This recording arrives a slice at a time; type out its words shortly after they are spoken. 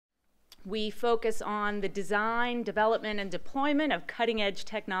We focus on the design, development, and deployment of cutting-edge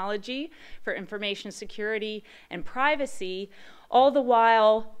technology for information security and privacy, all the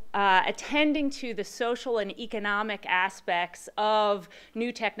while attending to the social and economic aspects of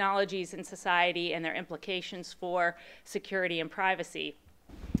new technologies in society and their implications for security and privacy.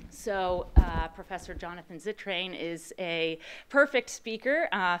 So Professor Jonathan Zittrain is a perfect speaker,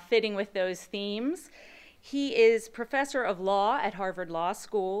 fitting with those themes. He is professor of law at Harvard Law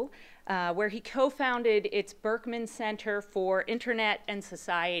School, where he co-founded its Berkman Center for Internet and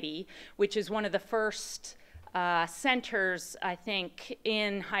Society, which is one of the first centers, I think,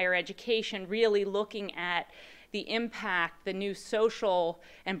 in higher education, really looking at the impact, the new social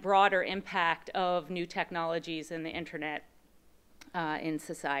and broader impact of new technologies in the internet in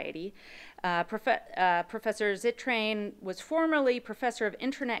society. Professor Zittrain was formerly professor of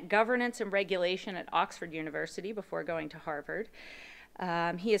internet governance and regulation at Oxford University before going to Harvard.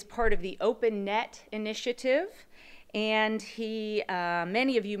 He is part of the Open Net initiative, and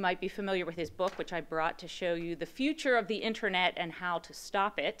many of you might be familiar with his book, which I brought to show you, The Future of the Internet and How to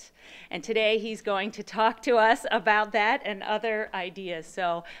Stop It. And today he's going to talk to us about that and other ideas.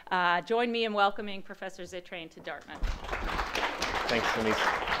 So join me in welcoming Professor Zittrain to Dartmouth. Thanks, Denise.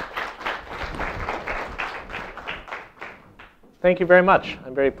 Thank you very much.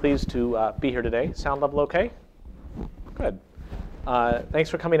 I'm very pleased to be here today. Sound level okay? Good. Thanks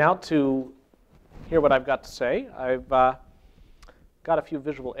for coming out to hear what I've got to say. I've got a few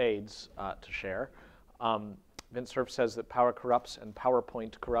visual aids to share. Vince Cerf says that power corrupts and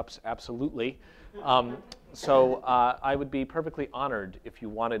PowerPoint corrupts absolutely. So I would be perfectly honored if you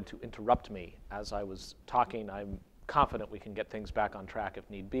wanted to interrupt me as I was talking. I'm confident we can get things back on track if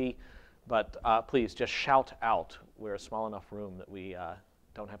need be. But please just shout out. We're a small enough room that we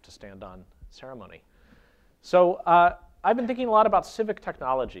don't have to stand on ceremony. So I've been thinking a lot about civic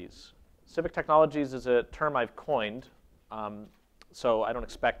technologies. Civic technologies is a term I've coined, so I don't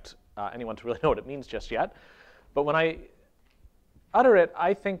expect anyone to really know what it means just yet. But when I utter it,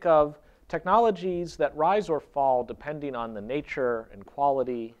 I think of technologies that rise or fall depending on the nature and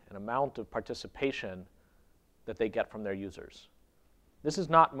quality and amount of participation that they get from their users. This is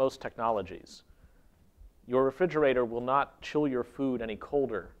not most technologies. Your refrigerator will not chill your food any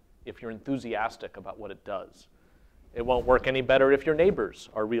colder if you're enthusiastic about what it does. It won't work any better if your neighbors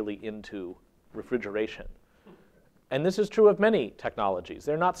are really into refrigeration. And this is true of many technologies.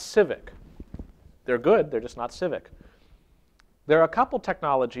 They're not civic. They're good, they're just not civic. There are a couple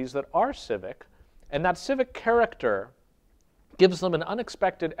technologies that are civic, and that civic character gives them an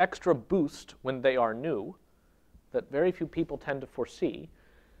unexpected extra boost when they are new that very few people tend to foresee.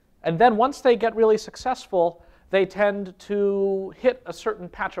 And then once they get really successful, they tend to hit a certain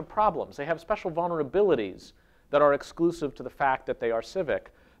patch of problems. They have special vulnerabilities that are exclusive to the fact that they are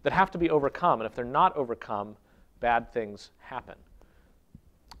civic that have to be overcome. And if they're not overcome, bad things happen.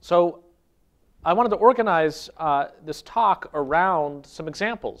 So I wanted to organize this talk around some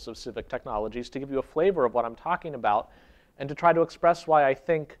examples of civic technologies to give you a flavor of what I'm talking about and to try to express why I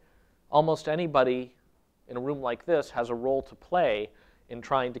think almost anybody in a room like this has a role to play in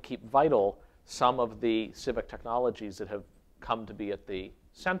trying to keep vital some of the civic technologies that have come to be at the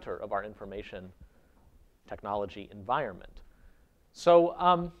center of our information technology environment.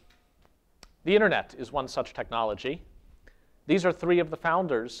 So the internet is one such technology. These are three of the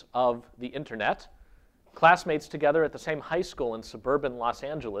founders of the internet, classmates together at the same high school in suburban Los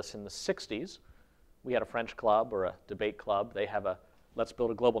Angeles in the 60s. We had a French club or a debate club. They have a Let's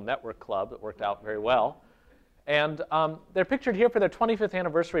Build a Global Network club that worked out very well. And they're pictured here for their 25th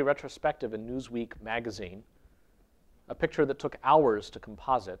anniversary retrospective in Newsweek magazine, a picture that took hours to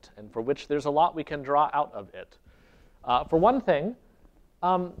composite and for which there's a lot we can draw out of it. For one thing,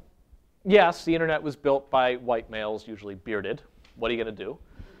 yes, the internet was built by white males, usually bearded. What are you going to do?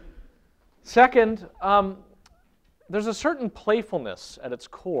 Second, there's a certain playfulness at its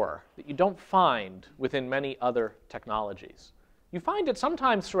core that you don't find within many other technologies. You find it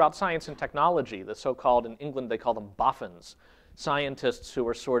sometimes throughout science and technology, the so-called, in England they call them boffins, scientists who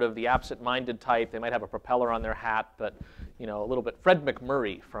are sort of the absent-minded type. They might have a propeller on their hat, but a little bit Fred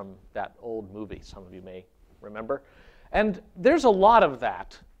McMurray from that old movie some of you may remember. And there's a lot of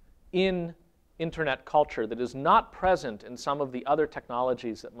that in internet culture that is not present in some of the other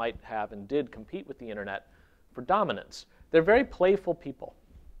technologies that might have and did compete with the internet for dominance. They're very playful people.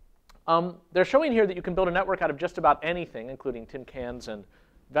 They're showing here that you can build a network out of just about anything, including tin cans and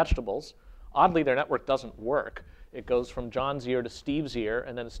vegetables. Oddly, their network doesn't work. It goes from John's ear to Steve's ear,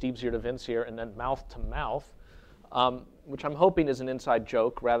 and then Steve's ear to Vince's ear, and then mouth to mouth, which I'm hoping is an inside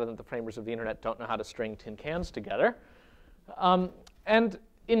joke rather than the framers of the internet don't know how to string tin cans together. And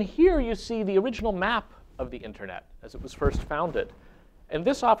in here you see the original map of the internet as it was first founded. And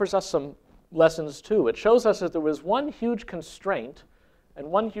this offers us some lessons too. It shows us that there was one huge constraint and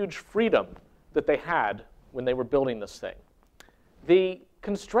one huge freedom that they had when they were building this thing. The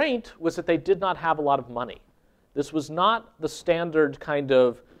constraint was that they did not have a lot of money. This was not the standard kind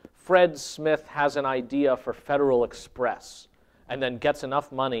of Fred Smith has an idea for Federal Express and then gets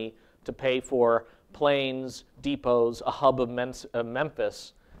enough money to pay for planes, depots, a hub of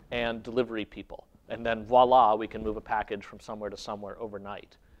Memphis, and delivery people. And then voila, we can move a package from somewhere to somewhere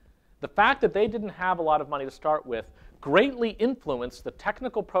overnight. The fact that they didn't have a lot of money to start with greatly influenced the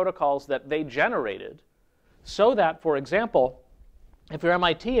technical protocols that they generated so that, for example, if you're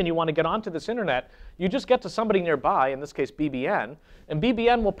MIT and you want to get onto this internet, you just get to somebody nearby, in this case BBN, and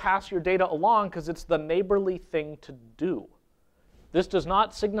BBN will pass your data along because it's the neighborly thing to do. This does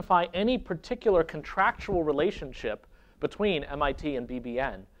not signify any particular contractual relationship between MIT and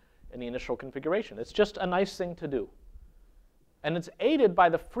BBN in the initial configuration. It's just a nice thing to do. And it's aided by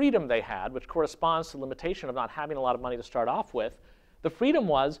the freedom they had, which corresponds to the limitation of not having a lot of money to start off with. The freedom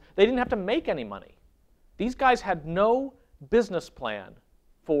was they didn't have to make any money. These guys had no business plan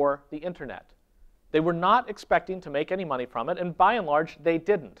for the internet. They were not expecting to make any money from it, and by and large, they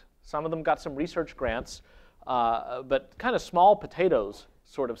didn't. Some of them got some research grants, but kind of small potatoes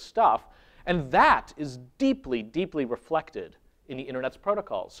sort of stuff. And that is deeply, deeply reflected in the internet's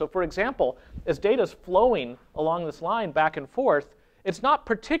protocols. So for example, as data is flowing along this line back and forth, it's not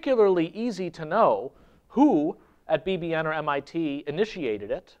particularly easy to know who at BBN or MIT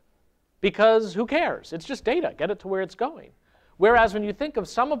initiated it, because who cares? It's just data. Get it to where it's going. Whereas when you think of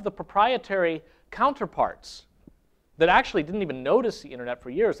some of the proprietary counterparts that actually didn't even notice the internet for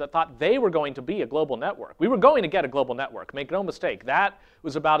years, that thought they were going to be a global network. We were going to get a global network, make no mistake. That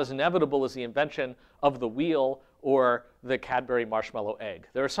was about as inevitable as the invention of the wheel or the Cadbury marshmallow egg.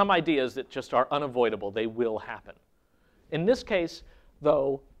 There are some ideas that just are unavoidable. They will happen. In this case,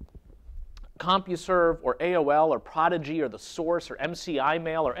 though, CompuServe or AOL or Prodigy or The Source or MCI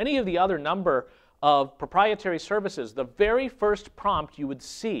Mail or any of the other number of proprietary services, the very first prompt you would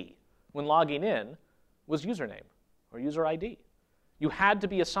see when logging in was username or user ID. You had to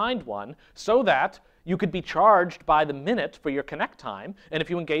be assigned one so that you could be charged by the minute for your connect time, and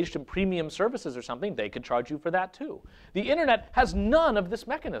if you engaged in premium services or something, they could charge you for that too. The internet has none of this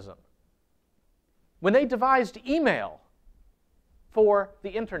mechanism. When they devised email for the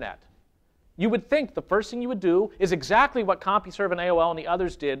internet, you would think the first thing you would do is exactly what CompuServe and AOL and the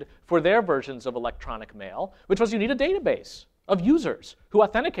others did for their versions of electronic mail, which was you need a database of users who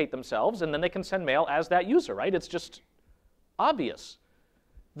authenticate themselves, and then they can send mail as that user, right? It's just obvious.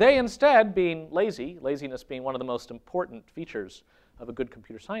 They instead, being lazy, laziness being one of the most important features of a good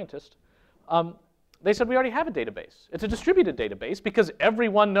computer scientist, they said we already have a database. It's a distributed database because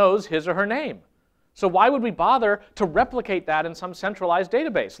everyone knows his or her name. So why would we bother to replicate that in some centralized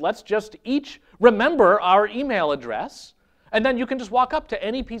database? Let's just each remember our email address, and then you can just walk up to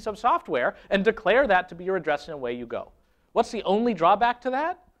any piece of software and declare that to be your address, and away you go. What's the only drawback to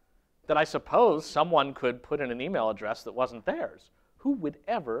that? That I suppose someone could put in an email address that wasn't theirs. Who would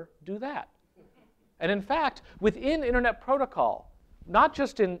ever do that? And in fact, within Internet Protocol, not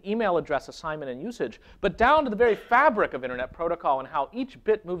just in email address assignment and usage, but down to the very fabric of Internet Protocol and how each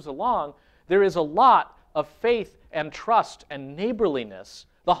bit moves along, there is a lot of faith and trust and neighborliness,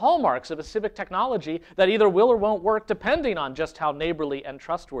 the hallmarks of a civic technology that either will or won't work depending on just how neighborly and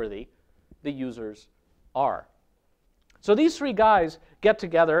trustworthy the users are. So these three guys get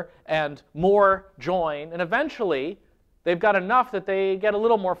together and more join, and eventually they've got enough that they get a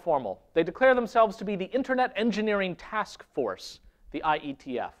little more formal. They declare themselves to be the Internet Engineering Task Force, the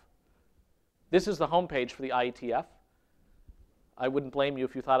IETF. This is the homepage for the IETF. I wouldn't blame you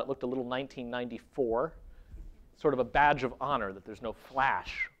if you thought it looked a little 1994, sort of a badge of honor that there's no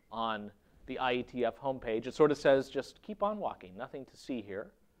flash on the IETF homepage. It sort of says, just keep on walking, nothing to see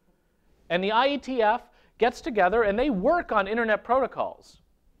here. And the IETF gets together and they work on internet protocols.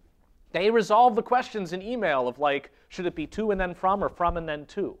 They resolve the questions in email of like, should it be to and then from or from and then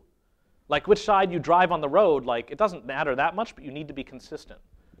to? Like which side you drive on the road, like it doesn't matter that much, but you need to be consistent.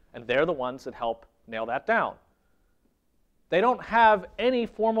 And they're the ones that help nail that down. They don't have any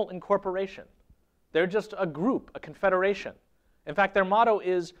formal incorporation. They're just a group, a confederation. In fact, their motto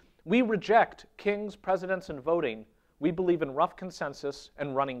is, we reject kings, presidents, and voting. We believe in rough consensus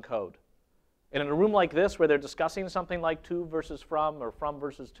and running code. And in a room like this, where they're discussing something like to versus from or from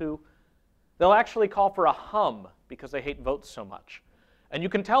versus to, they'll actually call for a hum because they hate votes so much. And you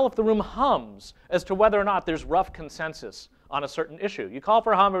can tell if the room hums as to whether or not there's rough consensus on a certain issue. You call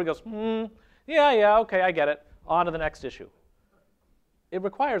for a hum, everybody goes, yeah, okay, I get it. On to the next issue. it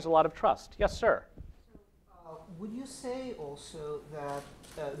requires a lot of trust. Yes, sir? Would you say also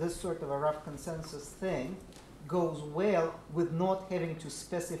that this sort of a rough consensus thing goes well with not having to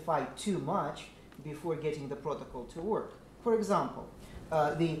specify too much before getting the protocol to work? For example,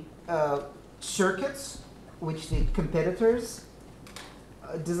 the circuits which the competitors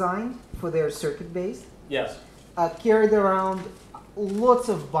designed for their circuit-based Yes. carried around lots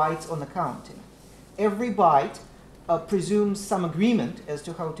of bytes on accounting. Every byte presumes some agreement as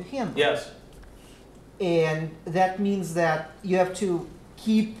to how to handle it. Yes. And that means that you have to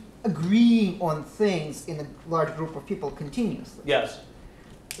keep agreeing on things in a large group of people continuously. Yes.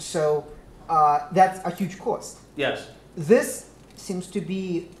 So that's a huge cost. Yes. This seems to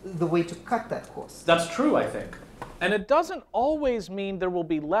be the way to cut that cost. That's true, I think. And it doesn't always mean there will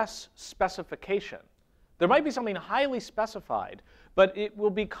be less specification. There might be something highly specified, but it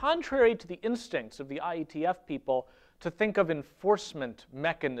will be contrary to the instincts of the IETF people to think of enforcement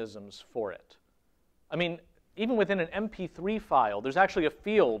mechanisms for it. I mean, even within an MP3 file, there's actually a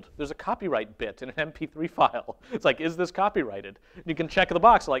field, there's a copyright bit in an MP3 file. It's like, is this copyrighted? You can check the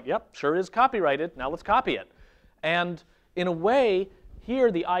box, like, yep, sure is copyrighted, now let's copy it. And in a way,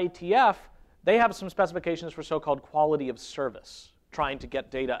 here the IETF, they have some specifications for so-called quality of service, trying to get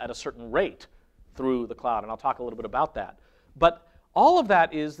data at a certain rate through the cloud, and I'll talk a little bit about that. But all of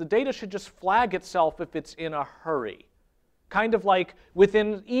that is the data should just flag itself if it's in a hurry. Kind of like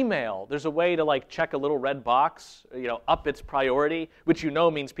within email, there's a way to like check a little red box, up its priority, which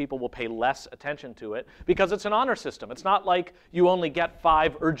means people will pay less attention to it because it's an honor system. It's not like you only get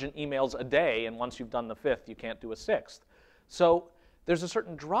 5 urgent emails a day, and once you've done the 5th, you can't do a 6th. So there's a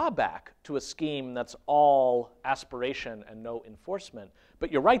certain drawback to a scheme that's all aspiration and no enforcement.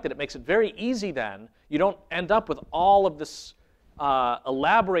 But you're right that it makes it very easy then. You don't end up with all of this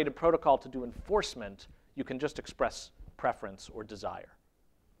elaborated protocol to do enforcement. You can just express preference or desire.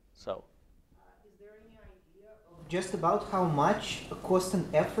 So, is there any idea of just about how much cost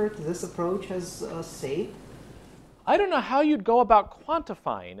and effort this approach has saved? I don't know how you'd go about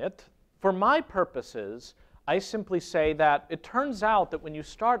quantifying it. For my purposes, I simply say that it turns out that when you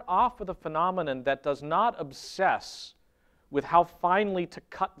start off with a phenomenon that does not obsess with how finely to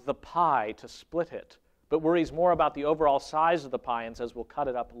cut the pie to split it, but worries more about the overall size of the pie and says we'll cut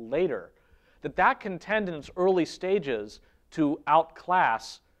it up later, that can tend in its early stages to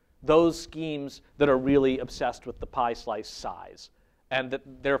outclass those schemes that are really obsessed with the pie slice size, and that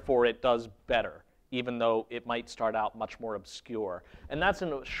therefore it does better, even though it might start out much more obscure. And that's,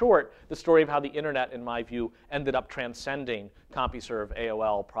 in short, the story of how the internet, in my view, ended up transcending CompuServe,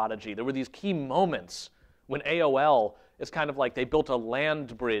 AOL, Prodigy. There were these key moments when AOL is kind of like they built a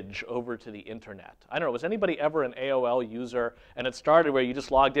land bridge over to the internet. I don't know, was anybody ever an AOL user? And it started where you just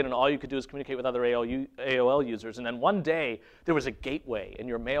logged in and all you could do is communicate with other AOL users. And then one day, there was a gateway and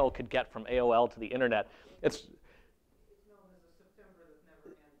your mail could get from AOL to the internet. It's known as a September that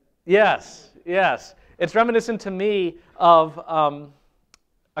never ended. Yes, yes. It's reminiscent to me of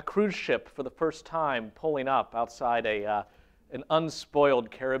a cruise ship for the first time pulling up outside an unspoiled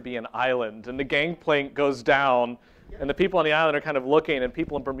Caribbean island. And the gangplank goes down, and the people on the island are kind of looking, and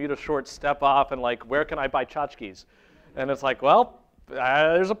people in Bermuda shorts step off and like, where can I buy tchotchkes? And it's like, well,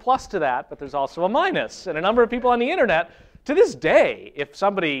 there's a plus to that, but there's also a minus. And a number of people on the internet, to this day, if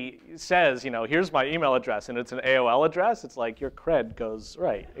somebody says, here's my email address, and it's an AOL address, it's like your cred goes,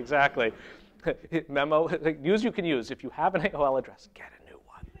 right, exactly. Memo, news you can use. If you have an AOL address, get a new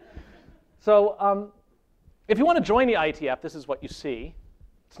one. So if you want to join the IETF, this is what you see.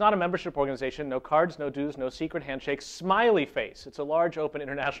 It's not a membership organization, no cards, no dues, no secret handshakes. Smiley face. It's a large, open,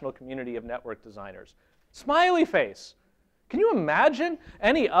 international community of network designers. Smiley face. Can you imagine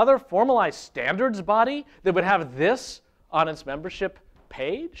any other formalized standards body that would have this on its membership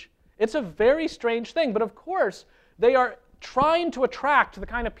page? It's a very strange thing, but of course, they are trying to attract the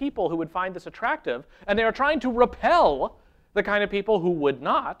kind of people who would find this attractive, and they are trying to repel the kind of people who would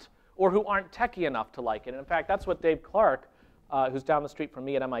not, or who aren't techie enough to like it. And in fact, that's what Dave Clark, who's down the street from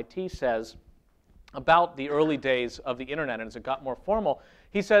me at MIT, says about the early days of the internet and as it got more formal.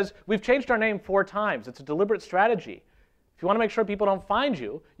 He says, we've changed our name 4 times. It's a deliberate strategy. If you want to make sure people don't find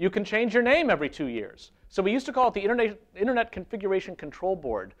you, you can change your name every 2 years. So we used to call it the Internet Configuration Control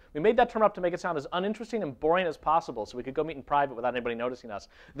Board. We made that term up to make it sound as uninteresting and boring as possible so we could go meet in private without anybody noticing us.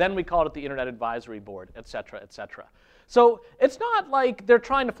 Then we called it the Internet Advisory Board, et cetera, et cetera. So it's not like they're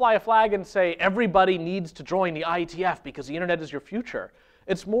trying to fly a flag and say everybody needs to join the IETF because the internet is your future.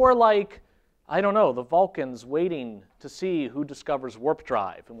 It's more like, I don't know, the Vulcans waiting to see who discovers warp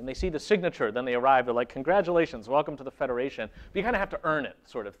drive. And when they see the signature, then they arrive. They're like, congratulations, welcome to the Federation. But you kind of have to earn it,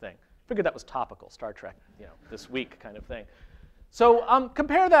 sort of thing. Figured that was topical, Star Trek, this week kind of thing. So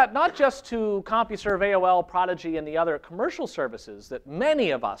compare that not just to CompuServe, AOL, Prodigy, and the other commercial services that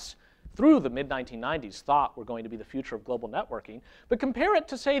many of us through the mid-1990s thought were going to be the future of global networking, but compare it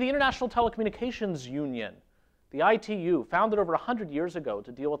to, say, the International Telecommunications Union, the ITU, founded over 100 years ago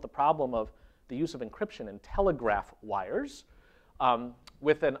to deal with the problem of the use of encryption in telegraph wires,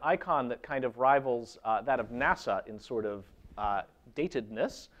 with an icon that kind of rivals that of NASA in sort of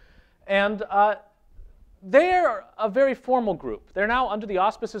datedness. And they're a very formal group. They're now under the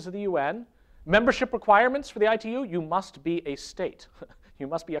auspices of the UN. Membership requirements for the ITU, you must be a state. You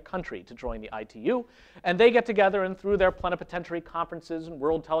must be a country to join the ITU. And they get together and through their plenipotentiary conferences and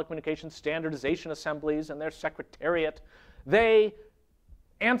World Telecommunications Standardization Assemblies and their secretariat, they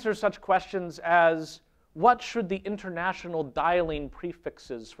answer such questions as, what should the international dialing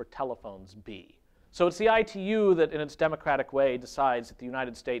prefixes for telephones be? So it's the ITU that in its democratic way decides that the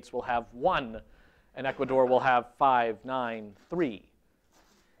United States will have 1 and Ecuador will have 593,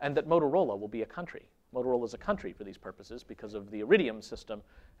 and that Motorola will be a country. Motorola is a country for these purposes because of the Iridium system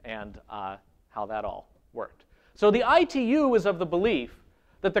and how that all worked. So the ITU is of the belief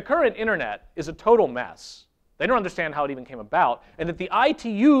that the current internet is a total mess. They don't understand how it even came about, and that the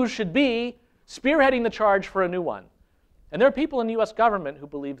ITU should be spearheading the charge for a new one. And there are people in the US government who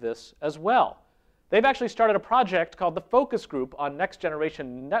believe this as well. They've actually started a project called the Focus Group on Next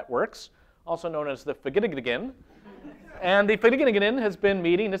Generation Networks, also known as the FGIGIGIN. And the FGIGIGIN has been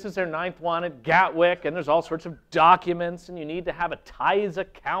meeting. This is their 9th one at Gatwick, and there's all sorts of documents, and you need to have a TIES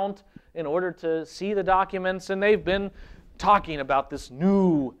account in order to see the documents, and they've been talking about this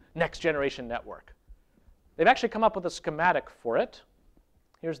new next generation network. They've actually come up with a schematic for it.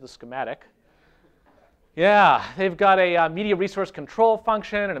 Here's the schematic. Yeah, they've got a media resource control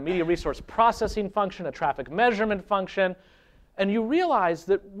function and a media resource processing function, a traffic measurement function, and you realize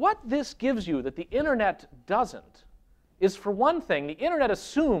that what this gives you that the internet doesn't is, for one thing, the internet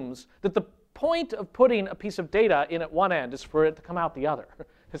assumes that the point of putting a piece of data in at one end is for it to come out the other.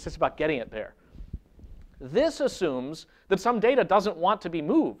 It's just about getting it there. This assumes that some data doesn't want to be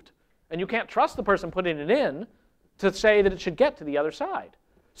moved, and you can't trust the person putting it in to say that it should get to the other side.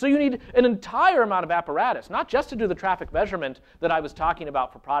 So you need an entire amount of apparatus, not just to do the traffic measurement that I was talking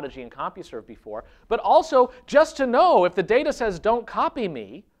about for Prodigy and CompuServe before, but also just to know if the data says don't copy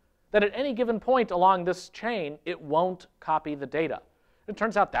me, that at any given point along this chain, it won't copy the data. It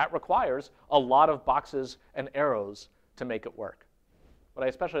turns out that requires a lot of boxes and arrows to make it work. What I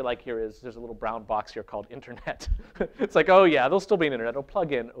especially like here is there's a little brown box here called Internet. It's like, oh yeah, there'll still be an Internet. It'll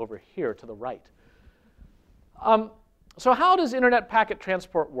plug in over here to the right. So how does Internet packet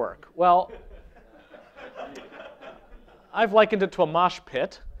transport work? Well, I've likened it to a mosh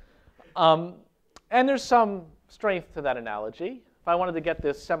pit. And there's some strength to that analogy. If I wanted to get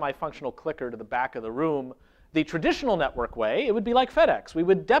this semi-functional clicker to the back of the room the traditional network way, it would be like FedEx. We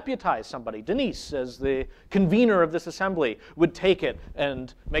would deputize somebody. Denise, as the convener of this assembly, would take it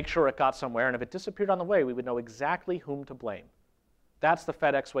and make sure it got somewhere. And if it disappeared on the way, we would know exactly whom to blame. That's the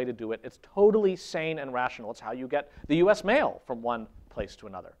FedEx way to do it. It's totally sane and rational. It's how you get the US mail from one place to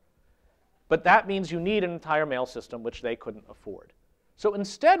another. But that means you need an entire mail system, which they couldn't afford. So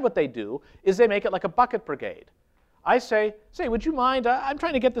instead what they do is they make it like a bucket brigade. I say, would you mind, I'm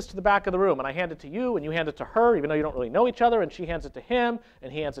trying to get this to the back of the room, and I hand it to you, and you hand it to her, even though you don't really know each other, and she hands it to him,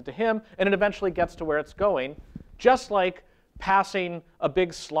 and he hands it to him, and it eventually gets to where it's going, just like passing a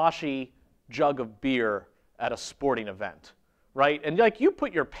big sloshy jug of beer at a sporting event, right? And like you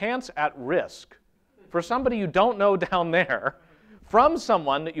put your pants at risk for somebody you don't know down there from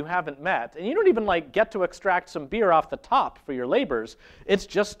someone that you haven't met, and you don't even like get to extract some beer off the top for your labors. It's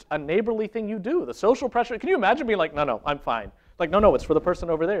just a neighborly thing you do. The social pressure, can you imagine being like, no, I'm fine. Like, no, it's for the person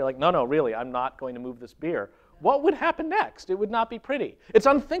over there. You're like, no, really, I'm not going to move this beer. What would happen next? It would not be pretty. It's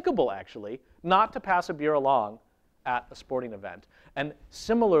unthinkable, actually, not to pass a beer along at a sporting event. And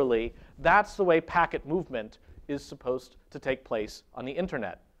similarly, that's the way packet movement is supposed to take place on the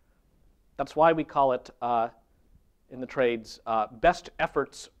internet. That's why we call it, in the trades, best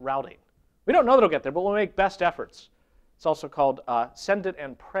efforts routing. We don't know that it'll get there, but we'll make best efforts. It's also called send it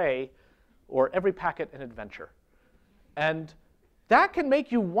and pray, or every packet an adventure. And that can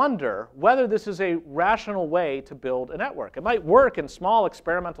make you wonder whether this is a rational way to build a network. It might work in small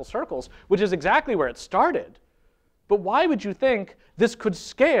experimental circles, which is exactly where it started. But why would you think this could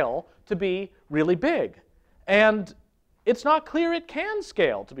scale to be really big? And it's not clear it can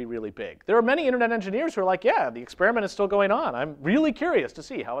scale to be really big. There are many internet engineers who are like, yeah, the experiment is still going on. I'm really curious to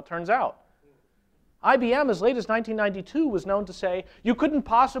see how it turns out. IBM, as late as 1992, was known to say you couldn't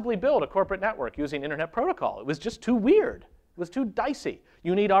possibly build a corporate network using Internet Protocol. It was just too weird. It was too dicey.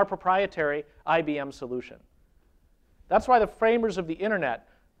 You need our proprietary IBM solution. That's why the framers of the internet,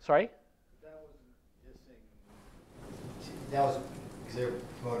 sorry? That was just that was because they were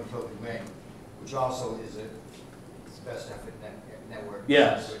promoting token ring, which also is it's the best effort network.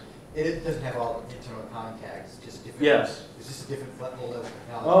 Yes. It doesn't have all the internal contacts, it's just different. Yes. It's just a different level of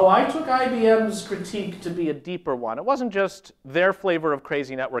technology. Oh, I took IBM's critique to be a deeper one. It wasn't just their flavor of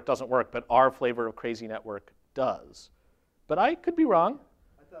crazy network doesn't work, but our flavor of crazy network does. But I could be wrong.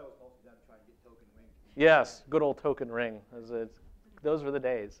 I thought it was mostly them trying to get token ring. Yes, good old token ring. Those were the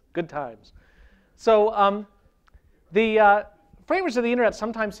days. Good times. So the framers of the internet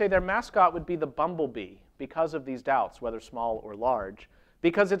sometimes say their mascot would be the bumblebee because of these doubts, whether small or large.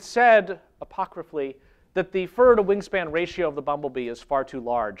 Because it's said, apocryphally, that the fur to wingspan ratio of the bumblebee is far too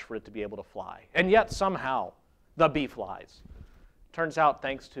large for it to be able to fly. And yet, somehow, the bee flies. Turns out,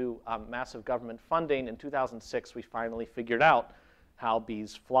 thanks to massive government funding, in 2006, we finally figured out how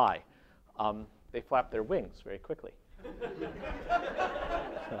bees fly. They flap their wings very quickly.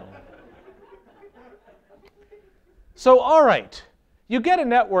 So, all right, you get a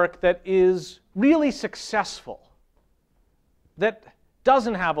network that is really successful, that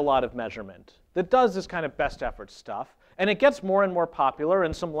doesn't have a lot of measurement, that does this kind of best effort stuff, and it gets more and more popular,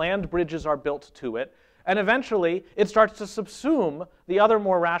 and some land bridges are built to it, and eventually it starts to subsume the other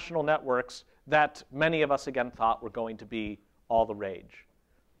more rational networks that many of us again thought were going to be all the rage.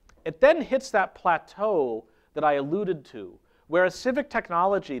 It then hits that plateau that I alluded to, where a civic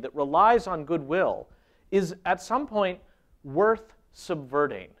technology that relies on goodwill is at some point worth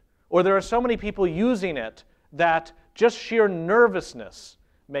subverting, or there are so many people using it that just sheer nervousness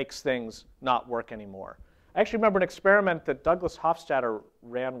makes things not work anymore. I actually remember an experiment that Douglas Hofstadter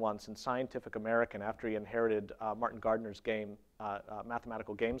ran once in Scientific American after he inherited Martin Gardner's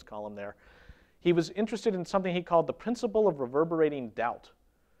mathematical games column there. He was interested in something he called the principle of reverberating doubt.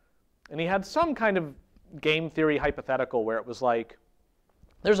 And he had some kind of game theory hypothetical where it was like,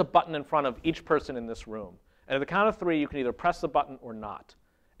 there's a button in front of each person in this room. And at the count of 3, you can either press the button or not.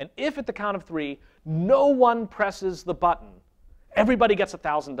 And if at the count of 3, no one presses the button, everybody gets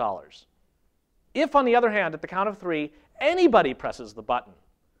 $1,000. If, on the other hand, at the count of 3, anybody presses the button,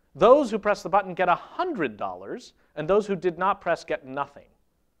 those who press the button get $100, and those who did not press get nothing.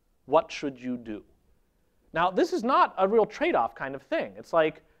 What should you do? Now, this is not a real trade-off kind of thing. It's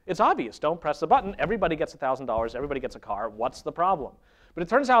like, it's obvious. Don't press the button. Everybody gets $1,000. Everybody gets a car. What's the problem? But it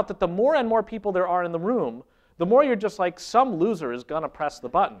turns out that the more and more people there are in the room, the more you're just like, some loser is going to press the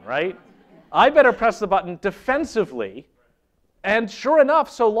button, right? I better press the button defensively. And sure enough,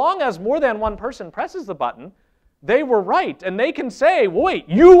 so long as more than one person presses the button, they were right. And they can say, wait,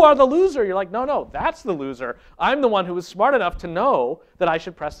 you are the loser. You're like, no, no, that's the loser. I'm the one who was smart enough to know that I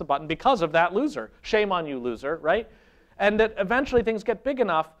should press the button because of that loser. Shame on you, loser, right? And that eventually things get big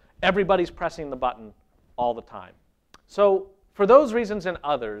enough, everybody's pressing the button all the time. So for those reasons and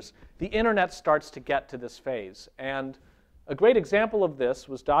others, the internet starts to get to this phase. And a great example of this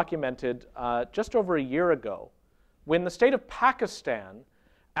was documented just over a year ago when the state of Pakistan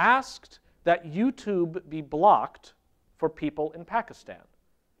asked that YouTube be blocked for people in Pakistan.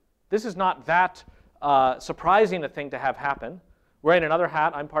 This is not that surprising a thing to have happen. Wearing another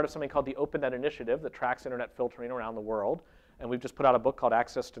hat, I'm part of something called the OpenNet Initiative that tracks internet filtering around the world. And we've just put out a book called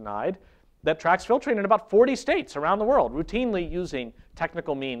Access Denied that tracks filtering in about 40 states around the world, routinely using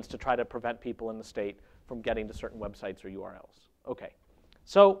technical means to try to prevent people in the state from getting to certain websites or URLs. Okay,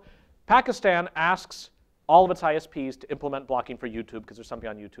 so Pakistan asks all of its ISPs to implement blocking for YouTube because there's something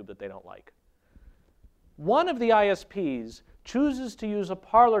on YouTube that they don't like. One of the ISPs chooses to use a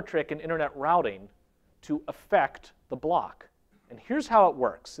parlor trick in internet routing to affect the block. And here's how it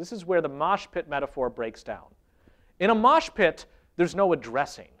works. This is where the mosh pit metaphor breaks down. In a mosh pit, there's no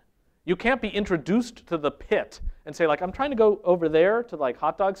addressing. You can't be introduced to the pit and say, like, I'm trying to go over there to, like,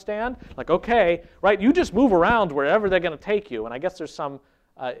 hot dog stand. Like, okay, right? You just move around wherever they're going to take you. And I guess there's some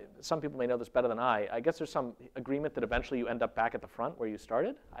people may know this better than I guess there's some agreement that eventually you end up back at the front where you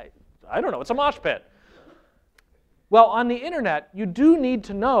started. I don't know. It's a mosh pit. Well, on the internet, you do need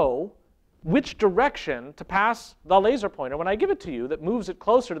to know which direction to pass the laser pointer when I give it to you that moves it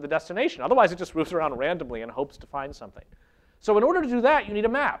closer to the destination. Otherwise, it just moves around randomly and hopes to find something. So in order to do that, you need a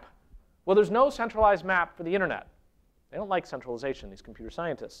map. Well, there's no centralized map for the internet. They don't like centralization, these computer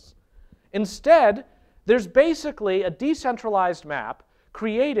scientists. Instead, there's basically a decentralized map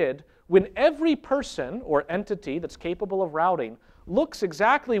created when every person or entity that's capable of routing looks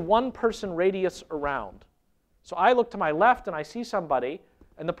exactly 1 person radius around. So I look to my left and I see somebody,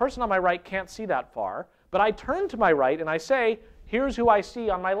 and the person on my right can't see that far, but I turn to my right and I say, here's who I see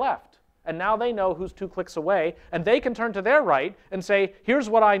on my left. And now they know who's 2 clicks away, and they can turn to their right and say, here's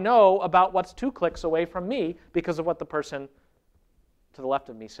what I know about what's 2 clicks away from me because of what the person to the left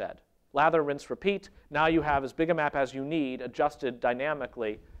of me said. Lather, rinse, repeat. Now you have as big a map as you need, adjusted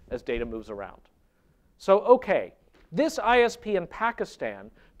dynamically as data moves around. So, okay, this ISP in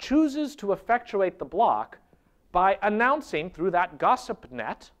Pakistan chooses to effectuate the block by announcing through that gossip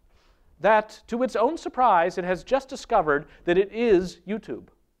net that, to its own surprise, it has just discovered that it is YouTube,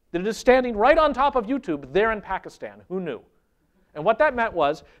 that it is standing right on top of YouTube there in Pakistan. Who knew? And what that meant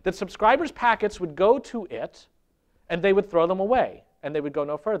was that subscribers' packets would go to it, and they would throw them away, and they would go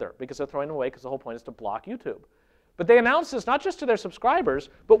no further, because they're throwing them away because the whole point is to block YouTube. But they announced this not just to their subscribers,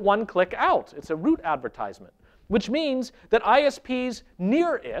 but 1 click out. It's a route advertisement, which means that ISPs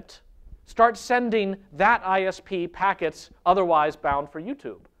near it start sending that ISP packets otherwise bound for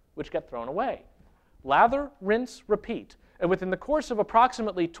YouTube, which get thrown away. Lather, rinse, repeat. And within the course of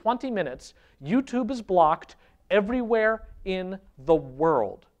approximately 20 minutes, YouTube is blocked everywhere in the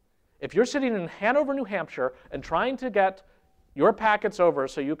world. If you're sitting in Hanover, New Hampshire, and trying to get your packets over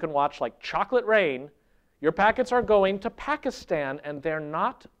so you can watch like Chocolate Rain, your packets are going to Pakistan, and they're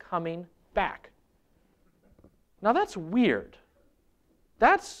not coming back. Now that's weird.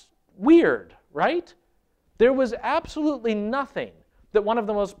 That's weird, right? There was absolutely nothing that one of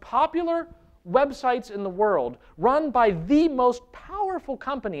the most popular websites in the world, run by the most powerful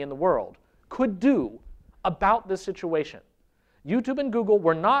company in the world, could do about this situation. YouTube and Google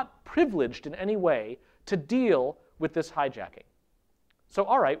were not privileged in any way to deal with this hijacking. So,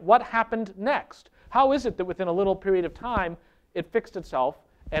 all right, what happened next? How is it that within a little period of time, it fixed itself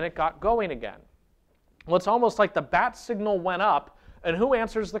and it got going again? Well, it's almost like the bat signal went up, and who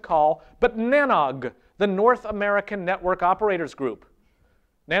answers the call but NANOG, the North American Network Operators Group.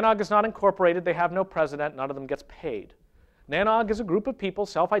 NANOG is not incorporated. They have no president. None of them gets paid. NANOG is a group of people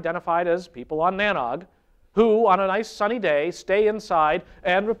self-identified as people on NANOG who, on a nice sunny day, stay inside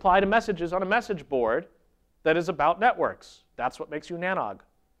and reply to messages on a message board that is about networks. That's what makes you NANOG.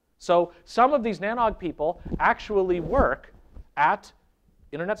 So some of these NANOG people actually work at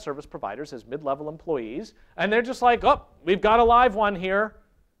internet service providers as mid-level employees, and they're just like, oh, we've got a live one here.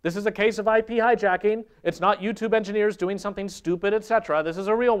 This is a case of IP hijacking. It's not YouTube engineers doing something stupid, etc. This is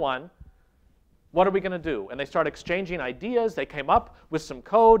a real one. What are we going to do? And they start exchanging ideas. They came up with some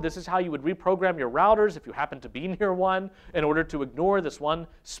code. This is how you would reprogram your routers if you happen to be near one in order to ignore this one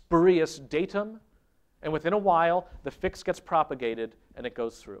spurious datum. And within a while, the fix gets propagated and it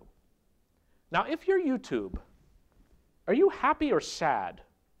goes through. Now, if you're YouTube, are you happy or sad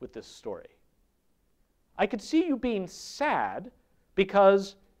with this story? I could see you being sad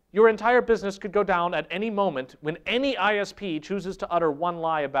because your entire business could go down at any moment when any ISP chooses to utter one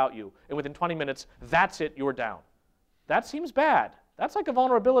lie about you, and within 20 minutes, that's it, you're down. That seems bad. That's like a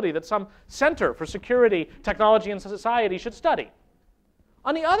vulnerability that some Center for Security, Technology, and Society should study.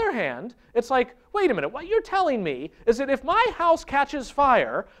 On the other hand, it's like, wait a minute, what you're telling me is that if my house catches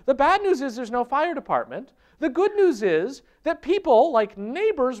fire, the bad news is there's no fire department. The good news is that people, like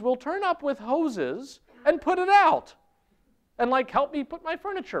neighbors, will turn up with hoses and put it out. And like, help me put my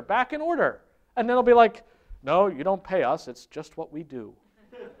furniture back in order. And then they'll be like, no, you don't pay us, it's just what we do.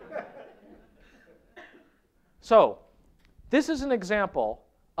 So, this is an example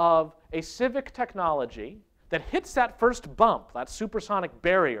of a Civic technology that hits that first bump, that supersonic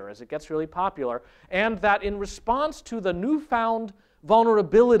barrier as it gets really popular, and that in response to the newfound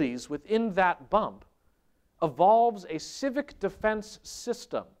vulnerabilities within that bump, evolves a civic defense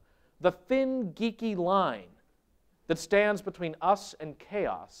system, the thin, geeky line that stands between us and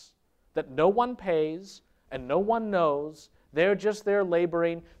chaos, that no one pays and no one knows. They're just there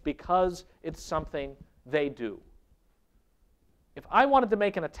laboring because it's something they do. If I wanted to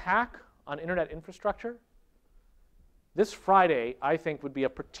make an attack on internet infrastructure, this Friday, I think, would be a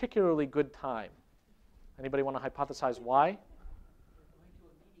particularly good time. Anybody want to hypothesize why?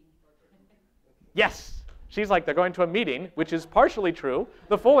 Yes. She's like, they're going to a meeting, which is partially true.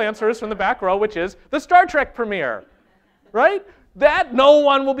 The full answer is from the back row, which is the Star Trek premiere, right? That no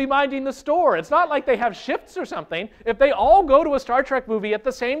one will be minding the store. It's not like they have shifts or something. If they all go to a Star Trek movie at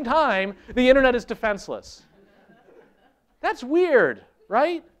the same time, the internet is defenseless. That's weird,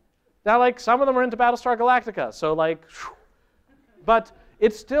 right? Now, like, some of them are into Battlestar Galactica, so like, whew. But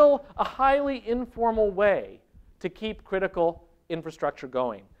it's still a highly informal way to keep critical infrastructure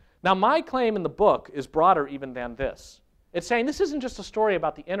going. Now, my claim in the book is broader even than this. It's saying this isn't just a story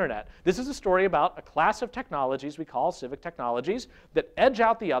about the internet. This is a story about a class of technologies we call civic technologies that edge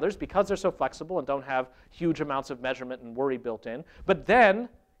out the others because they're so flexible and don't have huge amounts of measurement and worry built in, but then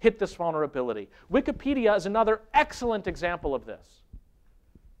hit this vulnerability. Wikipedia is another excellent example of this.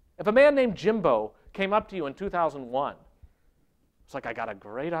 If a man named Jimbo came up to you in 2001, it's like, I got a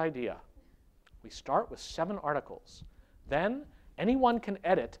great idea. We start with 7 articles. Then anyone can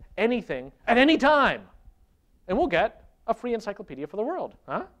edit anything at any time. And we'll get a free encyclopedia for the world.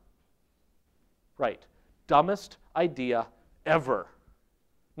 Huh? Right. Dumbest idea ever.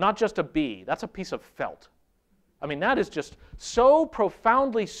 Not just a bee. That's a piece of felt. I mean, that is just so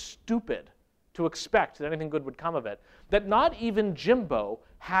profoundly stupid to expect that anything good would come of it, that not even Jimbo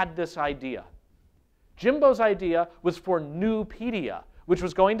had this idea. Jimbo's idea was for Newpedia, which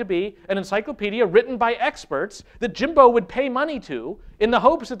was going to be an encyclopedia written by experts that Jimbo would pay money to in the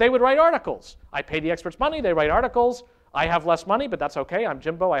hopes that they would write articles. I pay the experts money, they write articles. I have less money, but that's okay. I'm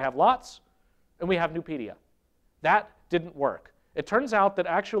Jimbo, I have lots. And we have Newpedia. That didn't work. It turns out that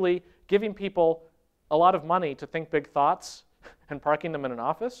actually giving people a lot of money to think big thoughts and parking them in an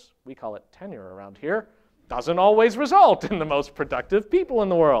office, we call it tenure around here, doesn't always result in the most productive people in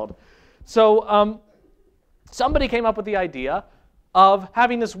the world. So somebody came up with the idea of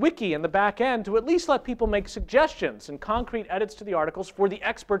having this wiki in the back end to at least let people make suggestions and concrete edits to the articles for the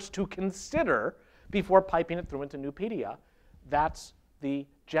experts to consider before piping it through into Newpedia. That's the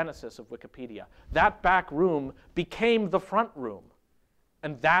genesis of Wikipedia. That back room became the front room.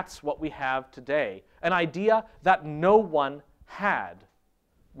 And that's what we have today, an idea that no one had,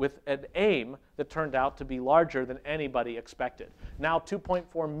 with an aim that turned out to be larger than anybody expected. Now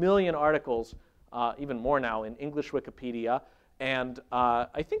 2.4 million articles, even more now, in English Wikipedia, and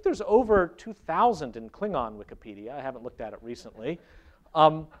I think there's over 2,000 in Klingon Wikipedia. I haven't looked at it recently.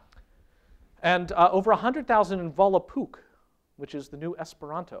 And over 100,000 in Volapük, which is the new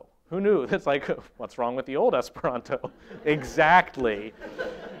Esperanto. Who knew? It's like, what's wrong with the old Esperanto? Exactly.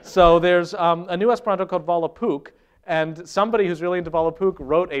 So there's a new Esperanto called Volapük, and somebody who's really into Volapük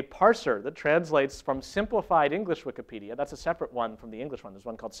wrote a parser that translates from simplified English Wikipedia. That's a separate one from the English one. There's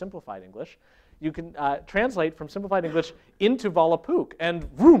one called Simplified English. You can translate from simplified English into Volapük, and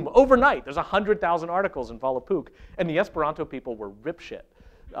vroom, overnight, there's 100,000 articles in Volapük, and the Esperanto people were ripshit.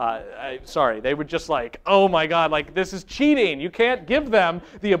 Sorry, they were just like, oh my God, like this is cheating. You can't give them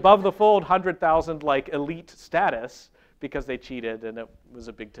the above the fold 100,000 like elite status because they cheated and it was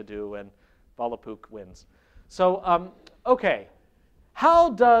a big to-do and Volapük wins. So, okay, how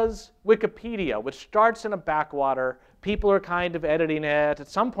does Wikipedia, which starts in a backwater, people are kind of editing it, at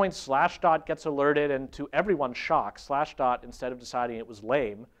some point Slashdot gets alerted and to everyone's shock, Slashdot, instead of deciding it was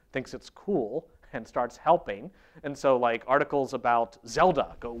lame, thinks it's cool and starts helping. And so like articles about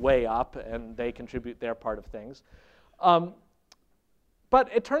Zelda go way up and they contribute their part of things. But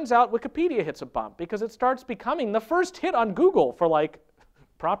it turns out Wikipedia hits a bump because it starts becoming the first hit on Google for like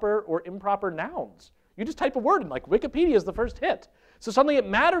proper or improper nouns. You just type a word and like Wikipedia is the first hit. So suddenly it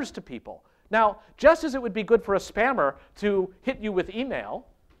matters to people. Now, just as it would be good for a spammer to hit you with email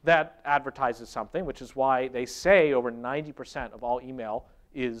that advertises something, which is why they say over 90% of all email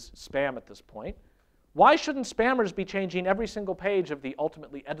is spam at this point. Why shouldn't spammers be changing every single page of the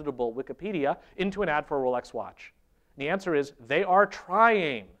ultimately editable Wikipedia into an ad for a Rolex watch? And the answer is they are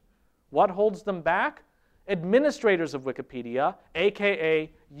trying. What holds them back? Administrators of Wikipedia, aka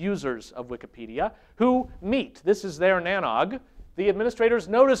users of Wikipedia, who meet. This is their nanog, the administrator's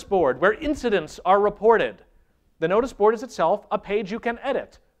notice board, where incidents are reported. The notice board is itself a page you can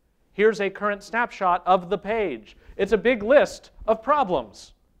edit. Here's a current snapshot of the page. It's a big list of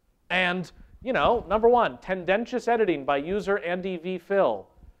problems. And, you know, number 1, tendentious editing by user Andy V. Phil.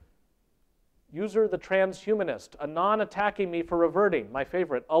 User the transhumanist, Anon attacking me for reverting, my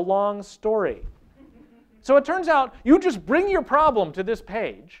favorite, a long story. So it turns out you just bring your problem to this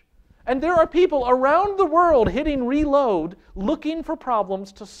page, and there are people around the world hitting reload looking for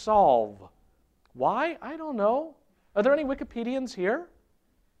problems to solve. Why? I don't know. Are there any Wikipedians here?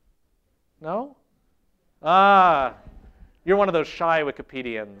 No? Ah, you're one of those shy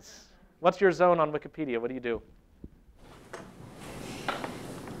Wikipedians. What's your zone on Wikipedia? What do you do?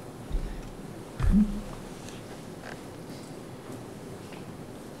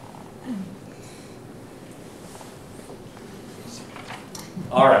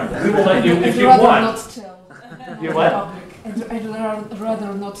 All right, we will let you if you want. Not tell. You what? I'd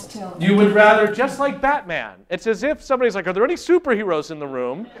rather not tell. You would rather, just like Batman. It's as if somebody's like, are there any superheroes in the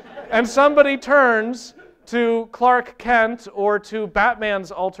room? And somebody turns to Clark Kent or to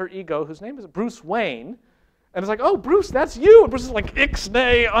Batman's alter ego, whose name is Bruce Wayne, and it's like, oh, Bruce, that's you. And Bruce is like,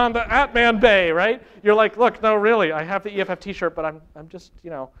 ixnay on the Atman Bay, right? You're like, look, no, really, I have the EFF t-shirt, but I'm just, you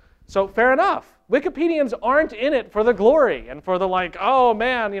know. So fair enough. Wikipedians aren't in it for the glory and for the like, oh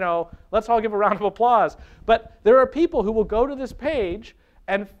man, you know, let's all give a round of applause. But there are people who will go to this page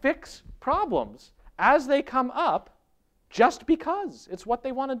and fix problems as they come up just because it's what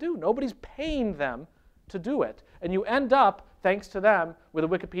they want to do. Nobody's paying them to do it. And you end up, thanks to them, with a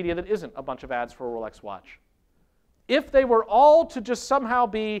Wikipedia that isn't a bunch of ads for a Rolex watch. If they were all to just somehow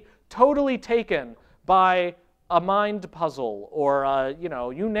be totally taken by a mind puzzle or,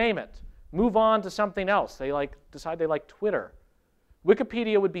 you name it, move on to something else, they decide they like Twitter,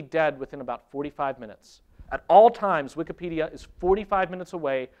 Wikipedia would be dead within about 45 minutes. At all times, Wikipedia is 45 minutes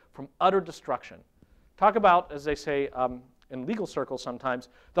away from utter destruction. Talk about, as they say in legal circles sometimes,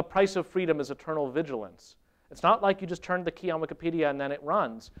 the price of freedom is eternal vigilance. It's not like you just turn the key on Wikipedia and then it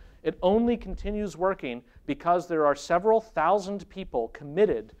runs. It only continues working because there are several thousand people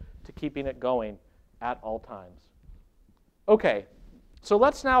committed to keeping it going at all times. Okay, so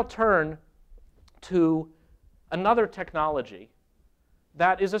let's now turn to another technology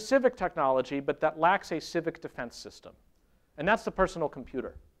that is a civic technology, but that lacks a civic defense system. And that's the personal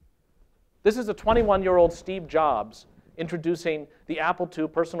computer. This is a 21-year-old Steve Jobs introducing the Apple II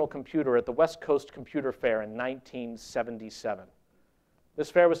personal computer at the West Coast Computer Fair in 1977. This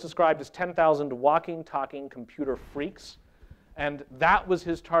fair was described as 10,000 walking, talking computer freaks, and that was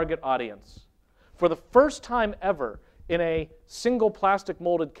his target audience. For the first time ever in a single plastic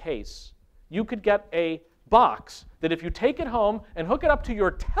molded case, you could get a box that if you take it home and hook it up to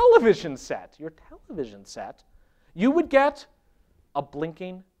your television set, you would get a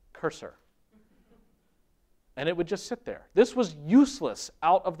blinking cursor. And it would just sit there. This was useless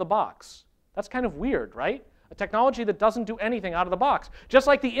out of the box. That's kind of weird, right? A technology that doesn't do anything out of the box. Just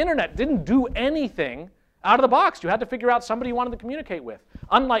like the internet didn't do anything out of the box. You had to figure out somebody you wanted to communicate with.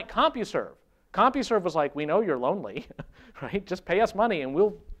 Unlike CompuServe. CompuServe was like, we know you're lonely, right? Just pay us money and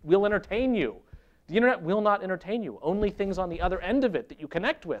we'll entertain you. The internet will not entertain you. Only things on the other end of it that you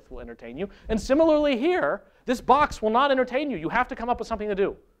connect with will entertain you. And similarly here, this box will not entertain you. You have to come up with something to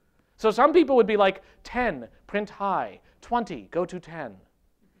do. So some people would be like, 10, print high, 20, go to 10.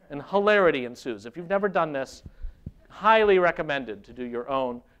 And hilarity ensues. If you've never done this, highly recommended to do your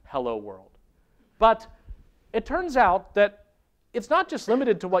own Hello World. But it turns out that it's not just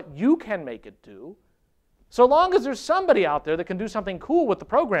limited to what you can make it do. So long as there's somebody out there that can do something cool with the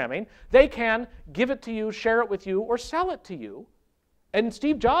programming, they can give it to you, share it with you, or sell it to you. And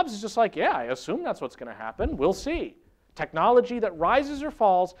Steve Jobs is just like, yeah, I assume that's what's going to happen. We'll see. Technology that rises or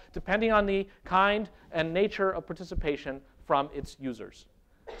falls depending on the kind and nature of participation from its users.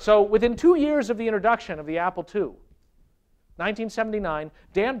 So within 2 years of the introduction of the Apple II, 1979,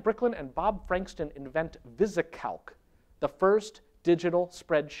 Dan Bricklin and Bob Frankston invent VisiCalc, the first digital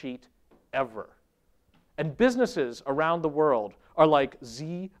spreadsheet ever. And businesses around the world are like,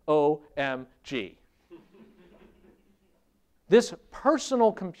 ZOMG. This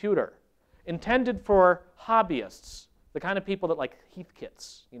personal computer, intended for hobbyists, the kind of people that like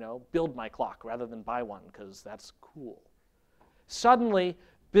Heathkits, build my clock rather than buy one because that's cool. Suddenly,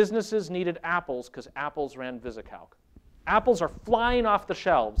 businesses needed apples because apples ran VisiCalc. Apples are flying off the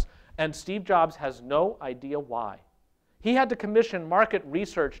shelves, and Steve Jobs has no idea why. He had to commission market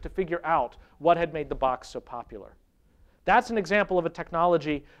research to figure out what had made the box so popular. That's an example of a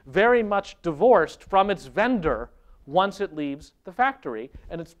technology very much divorced from its vendor once it leaves the factory,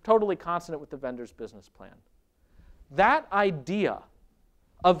 and it's totally consonant with the vendor's business plan. That idea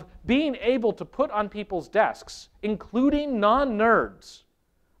of being able to put on people's desks, including non-nerds,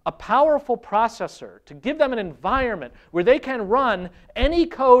 a powerful processor to give them an environment where they can run any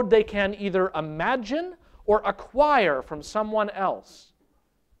code they can either imagine or acquire from someone else.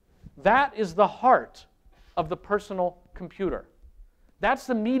 That is the heart of the personal computer. That's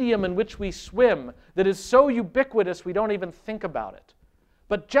the medium in which we swim that is so ubiquitous we don't even think about it.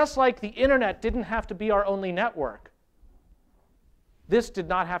 But just like the internet didn't have to be our only network, this did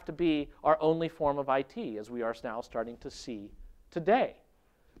not have to be our only form of IT, as we are now starting to see today.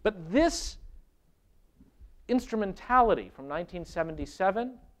 But this instrumentality from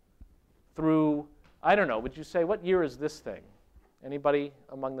 1977 through, I don't know, would you say, what year is this thing? Anybody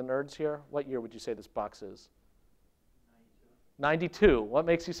among the nerds here? What year would you say this box is? 92. What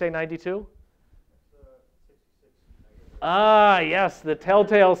makes you say 92? Ah, yes, the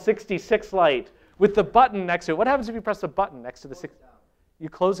telltale 66 light with the button next to it. What happens if you press the button next to the 6? You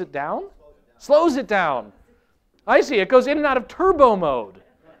close it down? Slows it down. I see. It goes in and out of turbo mode.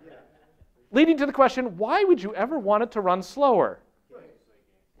 Leading to the question, why would you ever want it to run slower?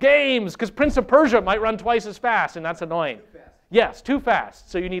 Games, because Prince of Persia might run twice as fast, and that's annoying. Too fast. Yes, too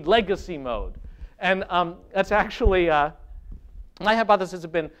fast. So you need legacy mode. And that's actually, my hypothesis has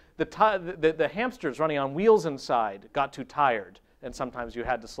been the hamsters running on wheels inside got too tired, and sometimes you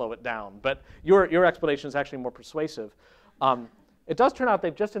had to slow it down. But your explanation is actually more persuasive. It does turn out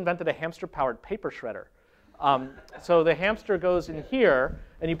they've just invented a hamster-powered paper shredder. So the hamster goes in here,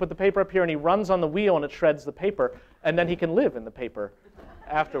 and you put the paper up here, and he runs on the wheel, and it shreds the paper, and then he can live in the paper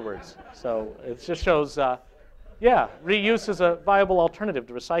afterwards. So it just shows, yeah, reuse is a viable alternative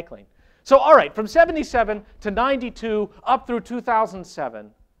to recycling. So all right, from 77 to 92 up through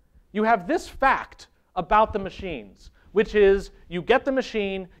 2007, you have this fact about the machines, which is you get the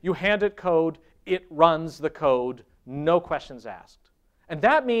machine, you hand it code, it runs the code, no questions asked. And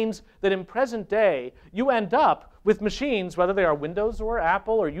that means that in present day, you end up with machines, whether they are Windows or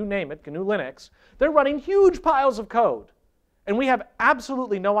Apple or you name it, GNU Linux, they're running huge piles of code. And we have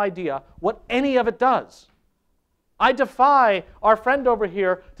absolutely no idea what any of it does. I defy our friend over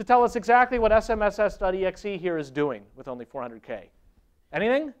here to tell us exactly what smss.exe here is doing with only 400K.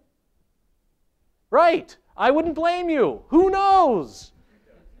 Anything? Right. I wouldn't blame you. Who knows?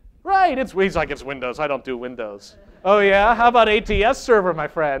 Right. He's like, it's Windows. I don't do Windows. Oh, yeah? How about ATS server, my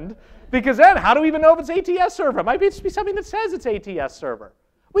friend? Because then, how do we even know if it's ATS server? It might be something that says it's ATS server.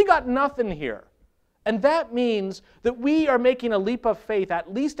 We got nothing here. And that means that we are making a leap of faith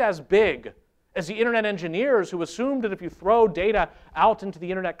at least as big as the internet engineers who assumed that if you throw data out into the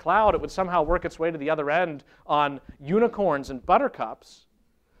internet cloud, it would somehow work its way to the other end on unicorns and buttercups.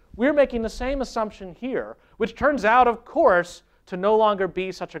 We're making the same assumption here, which turns out, of course, to no longer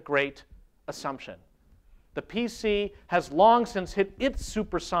be such a great assumption. The PC has long since hit its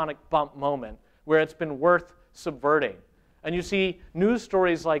supersonic bump moment where it's been worth subverting. And you see news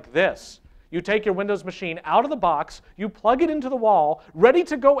stories like this. You take your Windows machine out of the box, you plug it into the wall, ready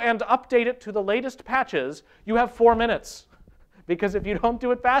to go and update it to the latest patches, you have 4 minutes. Because if you don't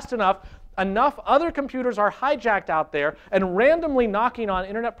do it fast enough, enough other computers are hijacked out there and randomly knocking on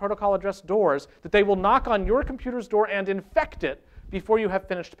Internet Protocol address doors that they will knock on your computer's door and infect it before you have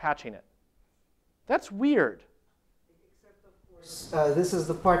finished patching it. That's weird. Except, of course, this is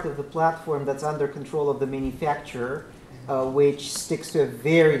the part of the platform that's under control of the manufacturer, which sticks to a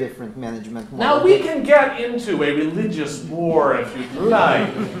very different management model. Now we can get into a religious war, if you'd like,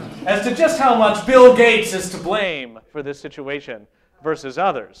 as to just how much Bill Gates is to blame for this situation versus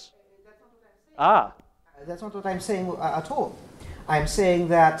others. That's not what I'm saying at all. I'm saying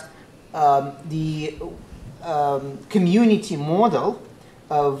that the community model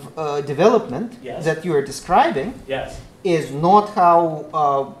of development Yes. that you are describing is not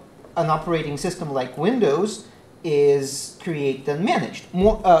how an operating system like Windows is created and managed.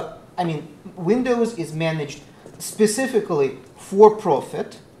 I mean, Windows is managed specifically for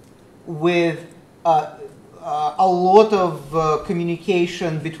profit with a lot of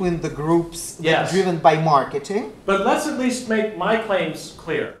communication between the groups driven by marketing. But let's at least make my claims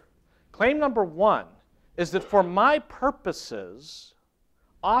clear. Claim number one is that for my purposes,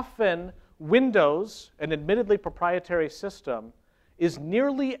 often Windows, an admittedly proprietary system, is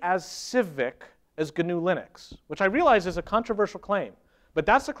nearly as civic as GNU Linux, which I realize is a controversial claim. But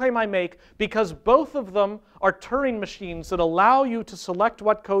that's the claim I make because both of them are Turing machines that allow you to select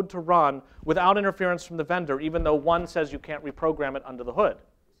what code to run without interference from the vendor, even though one says you can't reprogram it under the hood.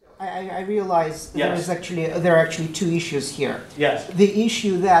 I realize there are actually two issues here. Yes. The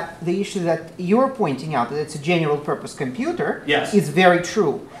issue that you're pointing out, that it's a general purpose computer, Yes. is very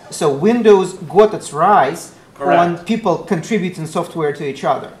true. So Windows got its rise Correct. on people contributing software to each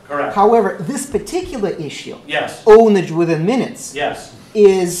other. Correct. However, this particular issue, Yes. ownage within minutes, Yes.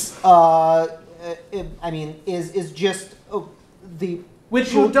 is is just the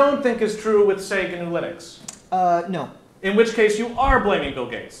Which you don't think is true with, say, GNU Linux. no. In which case you are blaming Bill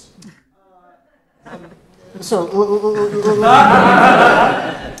Gates. So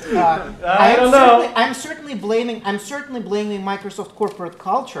I don't know. I'm certainly blaming Microsoft corporate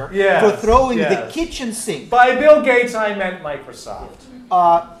culture Yes, for throwing yes. the kitchen sink. By Bill Gates, I meant Microsoft.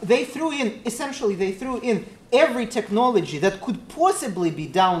 They threw in every technology that could possibly be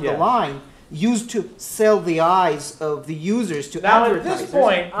down the Yes. line used to sell the eyes of the users to Now, at advertisers. this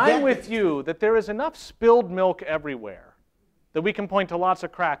point, I'm with you that there is enough spilled milk everywhere that we can point to lots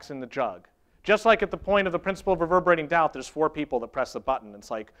of cracks in the jug. Just like at the point of the principle of reverberating doubt, there's 4 people that press the button. It's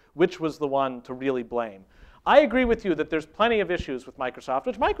like, which was the one to really blame? I agree with you that there's plenty of issues with Microsoft,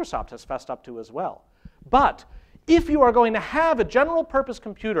 which Microsoft has fessed up to as well. But if you are going to have a general purpose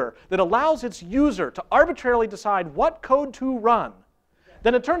computer that allows its user to arbitrarily decide what code to run,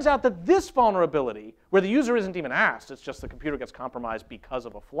 then it turns out that this vulnerability, where the user isn't even asked, it's just the computer gets compromised because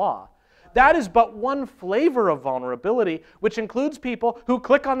of a flaw, that is but one flavor of vulnerability, which includes people who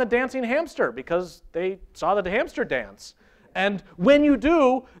click on the dancing hamster because they saw the hamster dance. And when you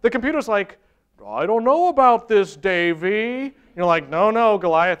do, the computer's like, I don't know about this, Davey. You're like, no,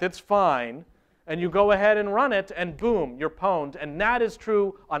 Goliath, it's fine. and you go ahead and run it, and boom, you're pwned. And that is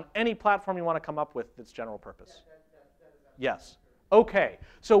true on any platform you want to come up with that's general purpose. Yes. Okay.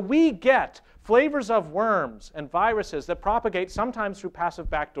 So we get flavors of worms and viruses that propagate sometimes through passive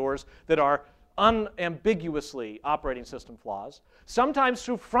backdoors that are unambiguously operating system flaws, sometimes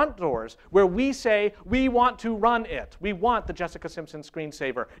through front doors where we say we want to run it. We want the Jessica Simpson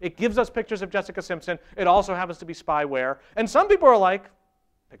screensaver. It gives us pictures of Jessica Simpson. It also happens to be spyware. And some people are like,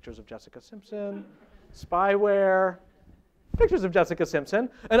 pictures of Jessica Simpson, spyware, pictures of Jessica Simpson,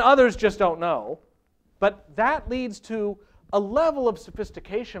 and others just don't know. But that leads to a level of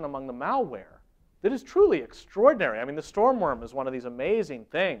sophistication among the malware that is truly extraordinary. I mean, the Stormworm is one of these amazing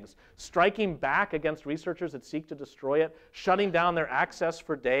things, striking back against researchers that seek to destroy it, shutting down their access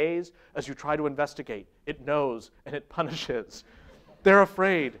for days as you try to investigate. It knows and it punishes. They're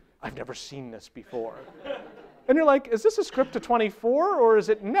afraid. I've never seen this before. And you're like, is this a script to 24 or is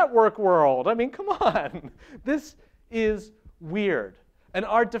it network world? I mean, come on. This is weird. And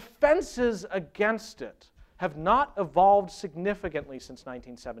our defenses against it have not evolved significantly since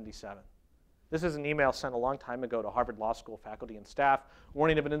 1977. This is an email sent a long time ago to Harvard Law School faculty and staff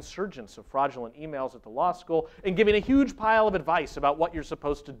warning of an insurgence of fraudulent emails at the law school and giving a huge pile of advice about what you're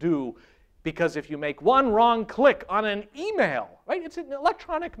supposed to do, because if you make one wrong click on an email, right? It's an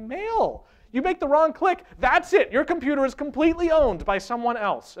electronic mail. You make the wrong click, that's it. Your computer is completely owned by someone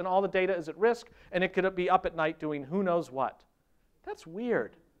else, and all the data is at risk, and it could be up at night doing who knows what. That's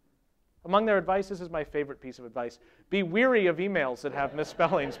weird. Among their advice, this is my favorite piece of advice. Be weary of emails that have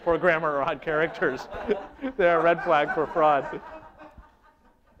misspellings, poor grammar, or odd characters. They're a red flag for fraud.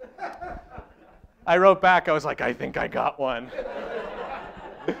 I wrote back, I was like, I think I got one.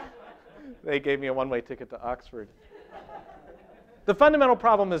 They gave me a one-way ticket to Oxford. The fundamental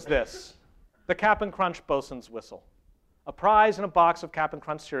problem is this: the Cap'n Crunch bosun's whistle. A prize in a box of Cap'n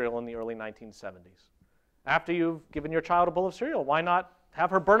Crunch cereal in the early 1970s. After you've given your child a bowl of cereal, why not have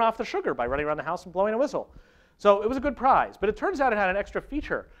her burn off the sugar by running around the house and blowing a whistle? So it was a good prize, but it turns out it had an extra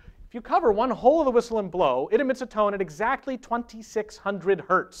feature. If you cover one hole of the whistle and blow, it emits a tone at exactly 2,600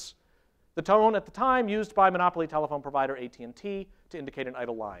 hertz. The tone at the time used by monopoly telephone provider AT&T to indicate an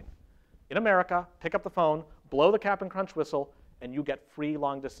idle line. In America, pick up the phone, blow the Cap'n Crunch whistle, and you get free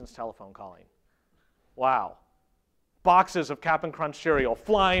long-distance telephone calling. Wow. Boxes of Cap'n Crunch cereal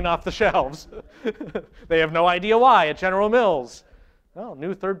flying off the shelves. They have no idea why at General Mills. Oh,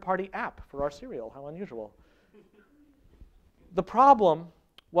 new third-party app for our cereal. How unusual. The problem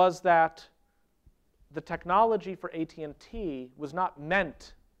was that the technology for AT&T was not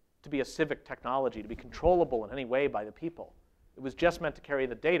meant to be a civic technology, to be controllable in any way by the people. It was just meant to carry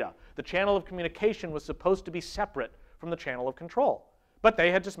the data. The channel of communication was supposed to be separate from the channel of control. But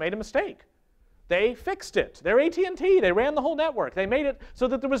they had just made a mistake. They fixed it. They're AT&T. They ran the whole network. They made it so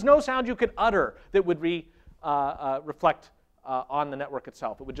that there was no sound you could utter that would reflect on the network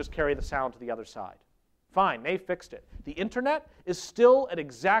itself. It would just carry the sound to the other side. Fine, they fixed it. The internet is still at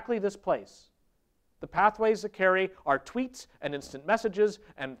exactly this place. The pathways that carry our tweets and instant messages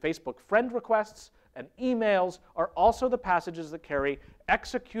and Facebook friend requests and emails are also the passages that carry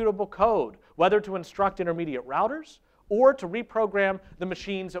executable code, whether to instruct intermediate routers or to reprogram the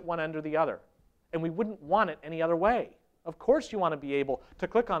machines at one end or the other. And we wouldn't want it any other way. Of course you want to be able to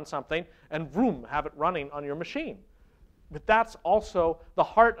click on something and vroom, have it running on your machine. But that's also the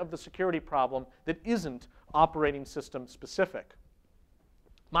heart of the security problem that isn't operating system specific.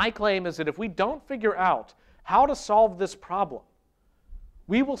 My claim is that if we don't figure out how to solve this problem,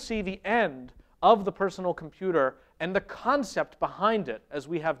 we will see the end of the personal computer and the concept behind it as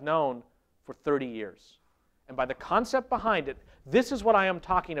we have known for 30 years. And by the concept behind it, this is what I am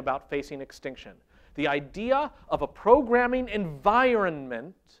talking about facing extinction. The idea of a programming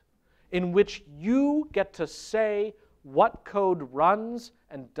environment in which you get to say what code runs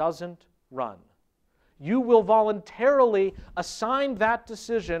and doesn't run. You will voluntarily assign that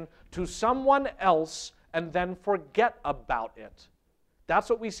decision to someone else and then forget about it. That's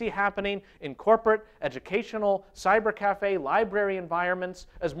what we see happening in corporate, educational, cyber cafe, library environments.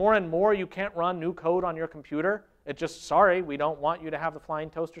 As more and more you can't run new code on your computer, it just, sorry, we don't want you to have the flying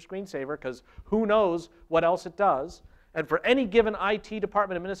toaster screensaver because who knows what else it does. And for any given IT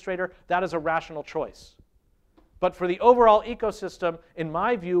department administrator, that is a rational choice. But for the overall ecosystem, in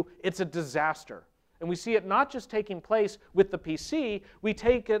my view, it's a disaster. And we see it not just taking place with the PC, we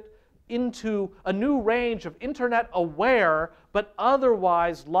take it into a new range of internet-aware, but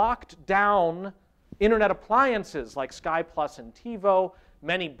otherwise locked down internet appliances like Sky Plus and TiVo,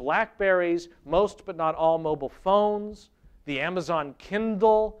 many Blackberries, most but not all mobile phones, the Amazon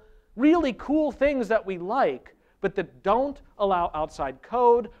Kindle, really cool things that we like, but that don't allow outside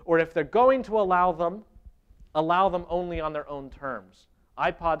code, or if they're going to allow them only on their own terms.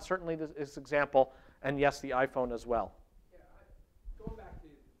 iPod certainly is this example, and yes, the iPhone as well. Going back to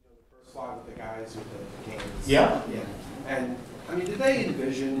the first slide with the guys with the games. Yeah. Yeah. And I mean, did they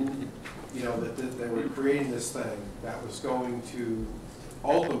envision, that they were creating this thing that was going to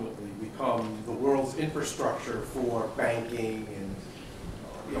ultimately become the world's infrastructure for banking and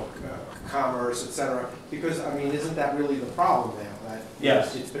commerce, et cetera? Because I mean, isn't that really the problem now? That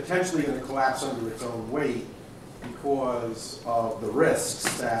Yes. It's potentially going to collapse under its own weight because of the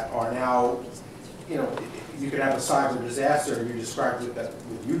risks that are now, you could have a cyber disaster, and you described it that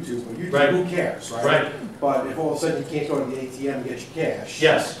with YouTube, but YouTube, Right. who cares, right? Right. But if all of a sudden you can't go to the ATM and get your cash,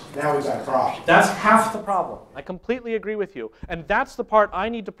 Yes. now we've got a problem. That's half the problem. I completely agree with you. And that's the part I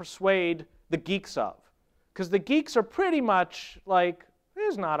need to persuade the geeks of. Because the geeks are pretty much like,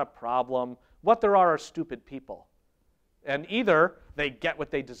 there's not a problem. What there are stupid people. And either they get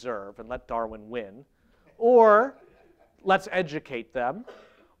what they deserve and let Darwin win, or let's educate them,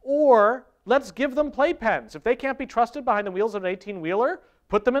 or let's give them playpens. If they can't be trusted behind the wheels of an 18-wheeler,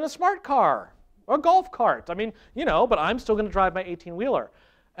 put them in a smart car or a golf cart. I mean, but I'm still going to drive my 18-wheeler.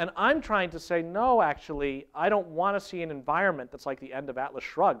 And I'm trying to say, no, actually, I don't want to see an environment that's like the end of Atlas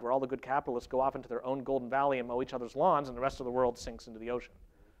Shrugged, where all the good capitalists go off into their own golden valley and mow each other's lawns, and the rest of the world sinks into the ocean,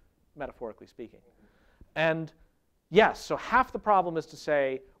 metaphorically speaking. And yes, so half the problem is to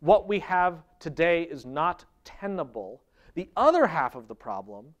say what we have today is not tenable. The other half of the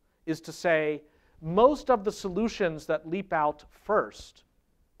problem is to say most of the solutions that leap out first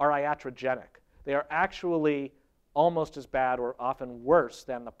are iatrogenic. They are actually almost as bad or often worse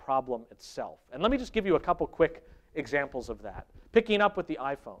than the problem itself. And let me just give you a couple quick examples of that. Picking up with the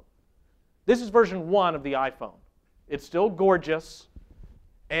iPhone. This is version 1 of the iPhone. It's still gorgeous,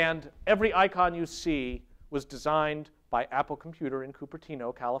 and every icon you see was designed by Apple Computer in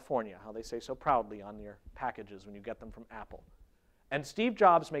Cupertino, California, how they say so proudly on your packages when you get them from Apple. And Steve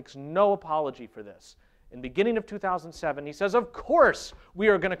Jobs makes no apology for this. In the beginning of 2007, he says, of course we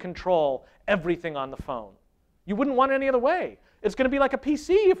are going to control everything on the phone. You wouldn't want it any other way. It's going to be like a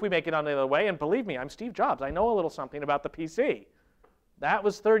PC if we make it any other way. And believe me, I'm Steve Jobs. I know a little something about the PC. That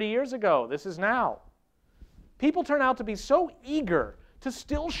was 30 years ago. This is now. People turn out to be so eager to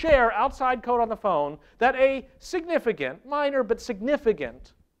still share outside code on the phone that a significant, minor but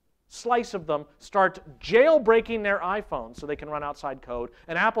significant, slice of them start jailbreaking their iPhones so they can run outside code.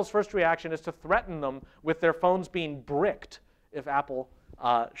 And Apple's first reaction is to threaten them with their phones being bricked if Apple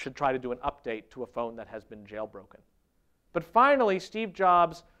should try to do an update to a phone that has been jailbroken. But finally, Steve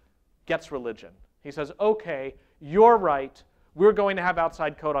Jobs gets religion. He says, okay, you're right. We're going to have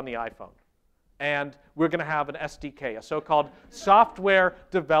outside code on the iPhone. And we're going to have an SDK, a so-called software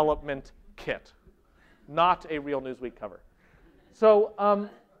development kit. Not a real Newsweek cover. So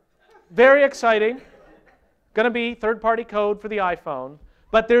very exciting. Going to be third-party code for the iPhone.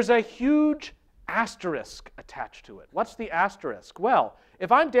 But there's a huge asterisk attached to it. What's the asterisk? Well,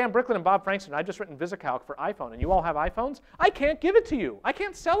 if I'm Dan Bricklin and Bob Frankston, I've just written VisiCalc for iPhone, and you all have iPhones, I can't give it to you. I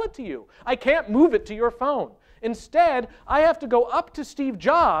can't sell it to you. I can't move it to your phone. Instead, I have to go up to Steve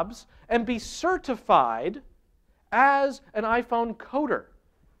Jobs and be certified as an iPhone coder.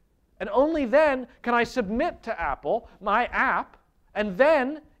 And only then can I submit to Apple my app, and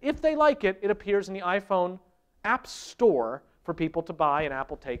then, if they like it, it appears in the iPhone App Store for people to buy, and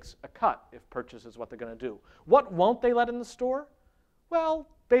Apple takes a cut if purchase is what they're going to do. What won't they let in the store? Well,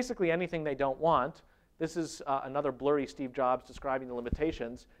 basically anything they don't want. This is another blurry Steve Jobs describing the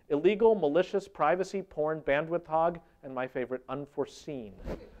limitations. Illegal, malicious, privacy, porn, bandwidth hog, and my favorite, unforeseen.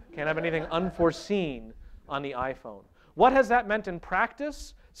 Can't have anything unforeseen on the iPhone. What has that meant in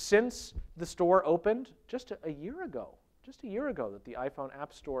practice since the store opened? Just a year ago. Just a year ago that the iPhone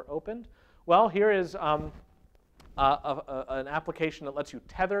App Store opened. Well, here is an application that lets you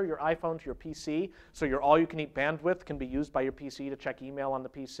tether your iPhone to your PC, so your all-you-can-eat bandwidth can be used by your PC to check email on the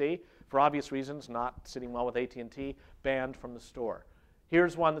PC. For obvious reasons, not sitting well with AT&T, banned from the store.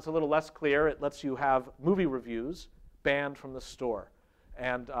 Here's one that's a little less clear. It lets you have movie reviews banned from the store.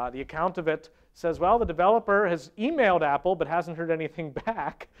 And the account of it says, well, the developer has emailed Apple but hasn't heard anything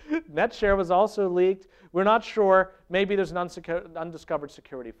back. NetShare was also leaked. We're not sure. Maybe there's an undiscovered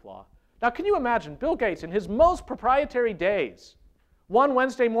security flaw. Now, can you imagine Bill Gates in his most proprietary days, one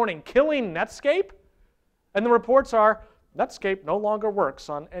Wednesday morning, killing Netscape? And the reports are, Netscape no longer works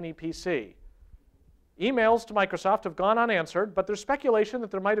on any PC. Emails to Microsoft have gone unanswered, but there's speculation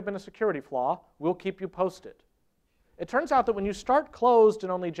that there might have been a security flaw. We'll keep you posted. It turns out that when you start closed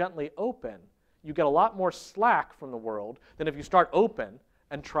and only gently open, you get a lot more slack from the world than if you start open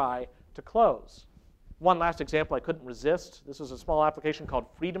and try to close. one last example I couldn't resist. This is a small application called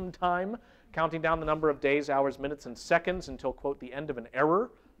Freedom Time, counting down the number of days, hours, minutes, and seconds until, quote, the end of an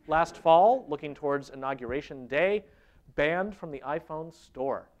error last fall, looking towards Inauguration Day, banned from the iPhone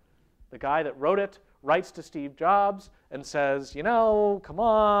store. The guy that wrote it writes to Steve Jobs and says, you know, come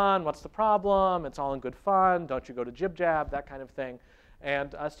on, what's the problem? It's all in good fun. Don't you go to Jib Jab, that kind of thing.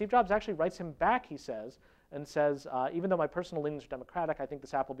 And Steve Jobs actually writes him back, he says, and says, even though my personal leanings are democratic, I think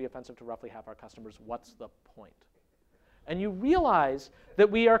this app will be offensive to roughly half our customers. What's the point? And you realize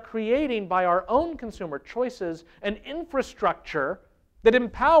that we are creating, by our own consumer choices, an infrastructure that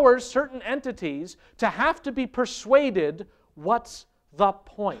empowers certain entities to have to be persuaded what's the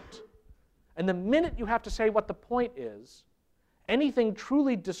point. And the minute you have to say what the point is, anything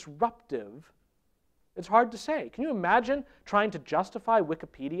truly disruptive, it's hard to say. Can you imagine trying to justify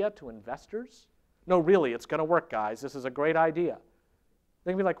Wikipedia to investors? No, really, it's going to work, guys. This is a great idea.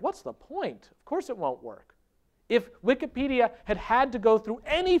 They're going to be like, what's the point? Of course it won't work. If Wikipedia had had to go through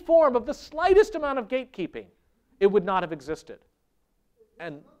any form of the slightest amount of gatekeeping, it would not have existed.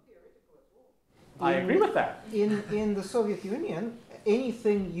 And I agree with that. In the Soviet Union,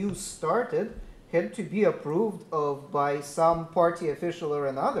 anything you started had to be approved of by some party official or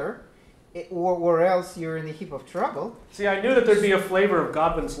another, or else you're in a heap of trouble. See, I knew that there'd be a flavor of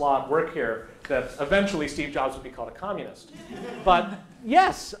Godwin's Law at work here, that eventually Steve Jobs would be called a communist. But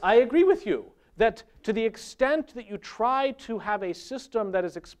yes, I agree with you that to the extent that you try to have a system that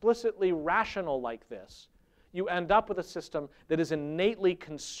is explicitly rational like this, you end up with a system that is innately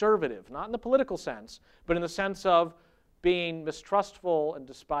conservative, not in the political sense, but in the sense of being mistrustful and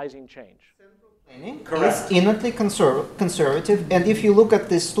despising change. Correct. Is innately conservative, and if you look at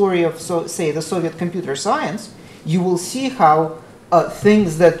the story of, say, the Soviet computer science, you will see how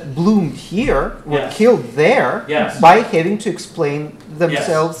things that bloomed here were killed there by having to explain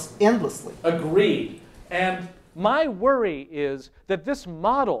themselves endlessly. Agreed. And my worry is that this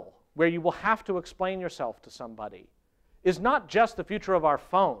model, where you will have to explain yourself to somebody, is not just the future of our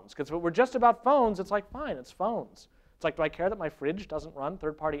phones. Because if we're just about phones, it's like, fine, it's phones. It's like, do I care that my fridge doesn't run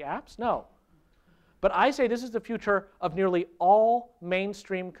third-party apps? No. But I say this is the future of nearly all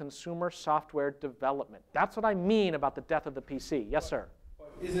mainstream consumer software development. That's what I mean about the death of the PC. Yes, sir?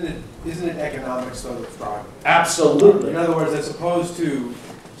 Isn't it economics, though, that's driving? Absolutely. In other words, as opposed to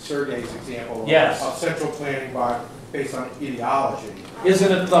Sergey's example of central planning based on ideology.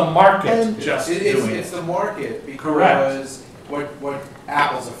 Isn't it the market just doing it? It's the market, because what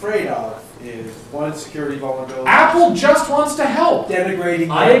Apple's afraid of is one, security vulnerability. Apple just wants to help. Denigrating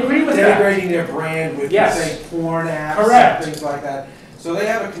their brand with, say, porn apps and things like that. So they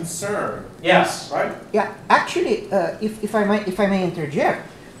have a concern. Yes. Right? Yeah, actually, if I may interject,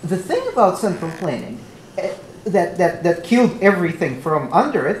 the thing about central planning that killed everything from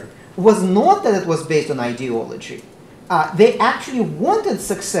under it was not that it was based on ideology. They actually wanted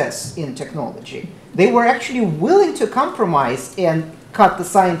success in technology. They were actually willing to compromise and cut the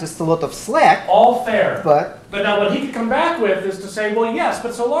scientists a lot of slack. All fair. But now what he could come back with is to say, well, yes,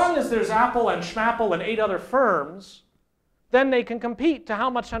 but so long as there's Apple and Schmapple and 8 other firms, then they can compete to how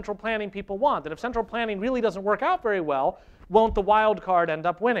much central planning people want. And if central planning really doesn't work out very well, won't the wild card end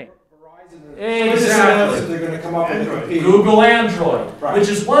up winning? Exactly. They're going to come up with a compete. Google Android, which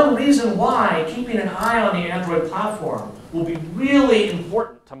is one reason why keeping an eye on the Android platform will be really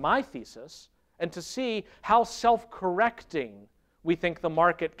important to my thesis, and to see how self-correcting we think the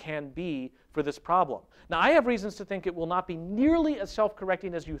market can be for this problem. Now, I have reasons to think it will not be nearly as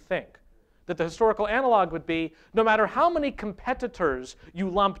self-correcting as you think. That the historical analog would be, no matter how many competitors you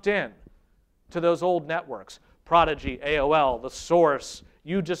lumped in to those old networks, Prodigy, AOL, The Source,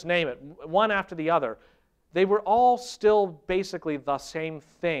 you just name it, one after the other, they were all still basically the same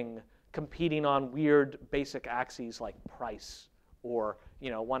thing, competing on weird basic axes like price, or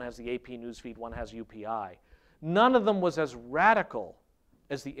one has the AP newsfeed, one has UPI. None of them was as radical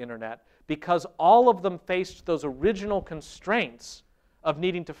as the internet, because all of them faced those original constraints of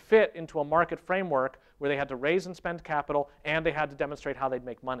needing to fit into a market framework where they had to raise and spend capital, and they had to demonstrate how they'd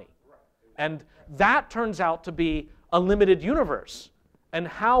make money. And that turns out to be a limited universe. And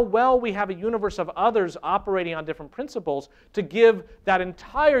how well we have a universe of others operating on different principles to give that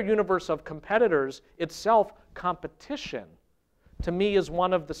entire universe of competitors itself competition, to me, is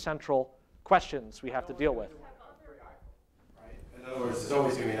one of the central questions we have to deal with. In other words, there's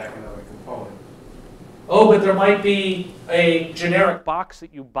always going to be an economic component. Oh, but there might be a generic box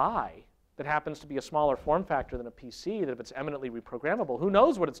that you buy that happens to be a smaller form factor than a PC, that if it's eminently reprogrammable, who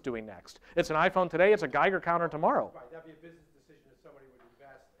knows what it's doing next? It's an iPhone today, it's a Geiger counter tomorrow. Right, that'd be a business decision if somebody would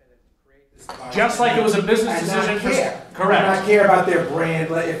invest and then create this. Just like it was a business decision. Correct. They do not care about their brand.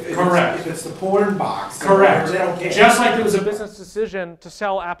 Correct. If it's the porn box. Correct. They don't care. Just like there was a business decision to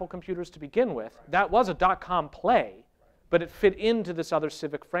sell Apple computers to begin with, that was a .com play, but it fit into this other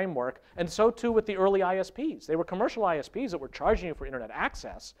Civic framework, and so too with the early ISPs. They were commercial ISPs that were charging you for internet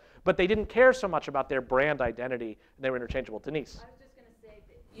access, but they didn't care so much about their brand identity, and they were interchangeable. Denise? I was just going to say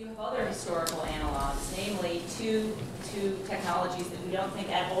that you have other historical analogs, namely two technologies that we don't think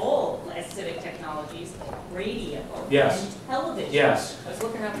at all as Civic technologies, radio Yes. and television. Yes. I was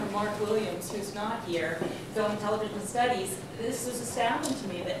looking up for Mark Williams, who's not here, Film and Television Studies. This was astounding to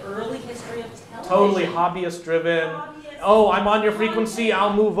me, the early history of television. Totally hobbyist-driven. Hobbyist. Oh, I'm on your frequency,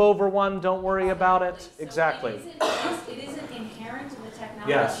 I'll move over one, don't worry about it. So Exactly. It isn't inherent in the technology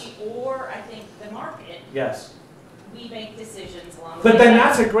Yes. or, I think, the market. Yes. We make decisions along the But way. then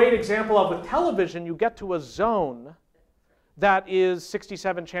that's a great example of, with television, you get to a zone that is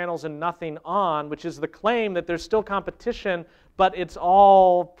 67 channels and nothing on, which is the claim that there's still competition, but it's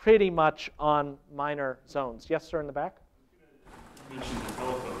all pretty much on minor zones. Yes, sir, in the back? You mentioned the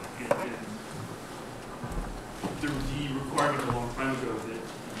telephone. There was the requirement a long time ago that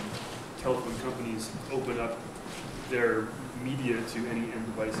telephone companies open up their media to any end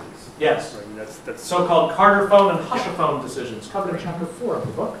devices. Yes. Right? That's So-called Carter phone and Hushaphone decisions, covered in chapter 4 of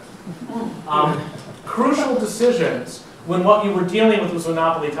the book. Crucial decisions when what you were dealing with was a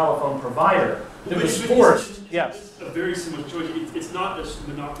monopoly telephone provider that was forced. Yes. It's a very similar choice. It's not a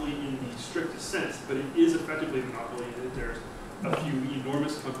monopoly in the strictest sense, but it is effectively a monopoly in that there's a few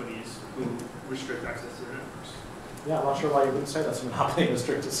enormous companies who restrict access to their networks. Yeah, I'm not sure why you wouldn't say that's a monopoly in the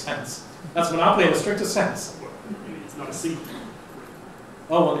strictest sense. That's a monopoly in the strictest sense. It's not a single.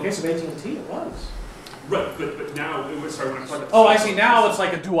 Oh, well, in the case of AT&T, it was. Right, but now, sorry, when I'm talking about. Oh, I see. Now it's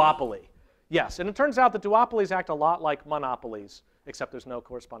like a duopoly. Yes, and it turns out that duopolies act a lot like monopolies, except there's no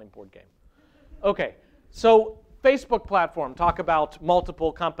corresponding board game. Okay, so Facebook platform, talk about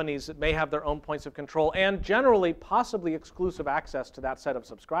multiple companies that may have their own points of control and generally possibly exclusive access to that set of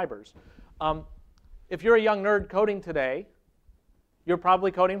subscribers. If you're a young nerd coding today, you're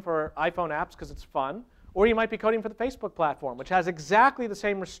probably coding for iPhone apps because it's fun, or you might be coding for the Facebook platform, which has exactly the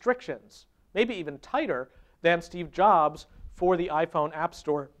same restrictions, maybe even tighter than Steve Jobs for the iPhone App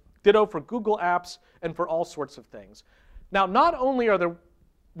Store. Ditto for Google Apps and for all sorts of things. Now, not only are there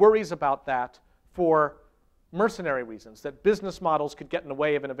worries about that for mercenary reasons, that business models could get in the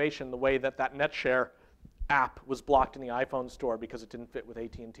way of innovation the way that that NetShare app was blocked in the iPhone store because it didn't fit with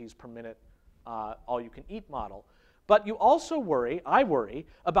AT&T's per minute all-you-can-eat model. But you also worry, I worry,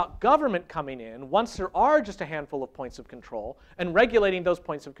 about government coming in once there are just a handful of points of control and regulating those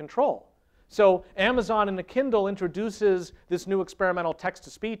points of control. So Amazon in the Kindle introduces this new experimental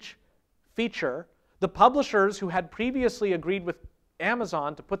text-to-speech feature. The publishers who had previously agreed with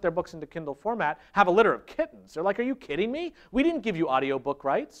Amazon to put their books into Kindle format have a litter of kittens. They're like, are you kidding me? We didn't give you audiobook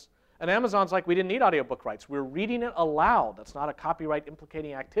rights. And Amazon's like, we didn't need audiobook rights. We're reading it aloud. That's not a copyright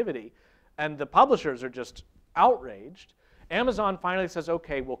implicating activity. And the publishers are just outraged. Amazon finally says,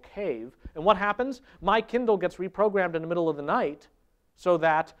 okay, we'll cave. And what happens? My Kindle gets reprogrammed in the middle of the night so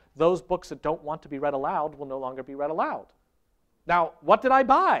that those books that don't want to be read aloud will no longer be read aloud. Now, what did I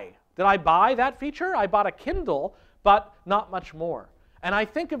buy? Did I buy that feature? I bought a Kindle, but not much more. And I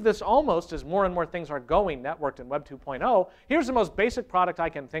think of this almost as more and more things are going networked in Web 2.0. Here's the most basic product I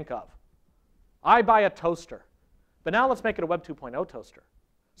can think of. I buy a toaster. But now let's make it a Web 2.0 toaster.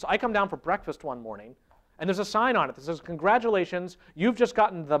 So I come down for breakfast one morning, and there's a sign on it that says, congratulations, you've just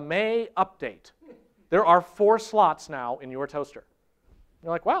gotten the May update. There are 4 slots now in your toaster.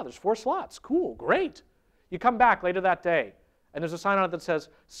 You're like, wow, there's 4 slots. Cool, great. You come back later that day, and there's a sign on it that says,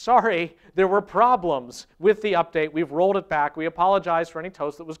 sorry, there were problems with the update. We've rolled it back. We apologize for any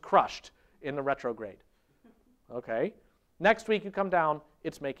toast that was crushed in the retrograde. Okay. Next week you come down,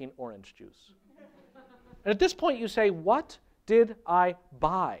 it's making orange juice. And at this point you say, what did I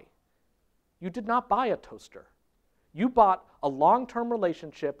buy? You did not buy a toaster. You bought a long-term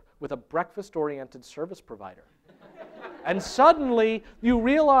relationship with a breakfast-oriented service provider. And suddenly you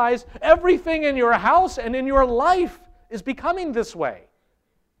realize everything in your house and in your life is becoming this way.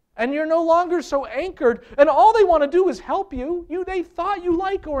 And you're no longer so anchored, and all they want to do is help you. They thought you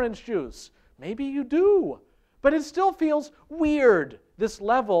like orange juice. Maybe you do. But it still feels weird, this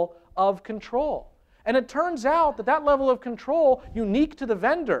level of control. And it turns out that that level of control, unique to the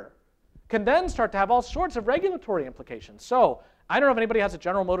vendor, can then start to have all sorts of regulatory implications. So I don't know if anybody has a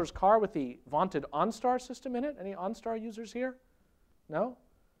General Motors car with the vaunted OnStar system in it. Any OnStar users here? No?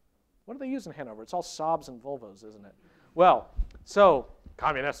 What do they use in Hanover? It's all Saabs and Volvos, isn't it? Well, so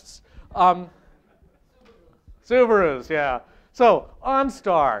communists. Subarus, yeah. So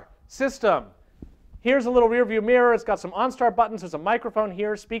OnStar system. Here's a little rear view mirror. It's got some OnStar buttons. There's a microphone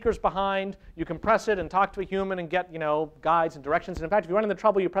here, speakers behind. You can press it and talk to a human and get, guides and directions. And in fact, if you run into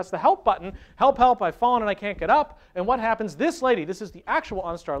trouble, you press the help button. Help, help, I've fallen and I can't get up. And what happens? This lady, this is the actual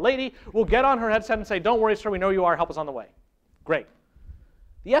OnStar lady, will get on her headset and say, don't worry, sir, we know you are. Help is on the way. Great.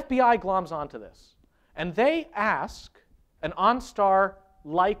 The FBI gloms onto this. And they ask an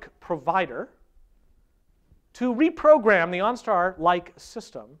OnStar-like provider to reprogram the OnStar-like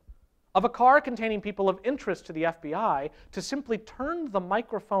system of a car containing people of interest to the FBI to simply turn the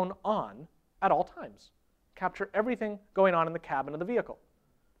microphone on at all times, capture everything going on in the cabin of the vehicle.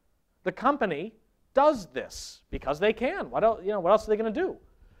 The company does this because they can. What else are they going to do?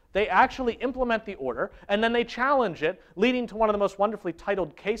 They actually implement the order, and then they challenge it, leading to one of the most wonderfully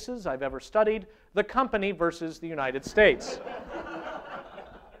titled cases I've ever studied, the company versus the United States.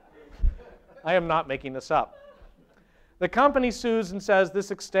 I am not making this up. The company sues and says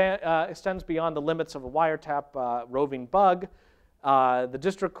this extends beyond the limits of a wiretap roving bug. The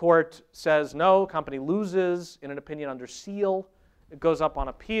district court says no, company loses in an opinion under seal. It goes up on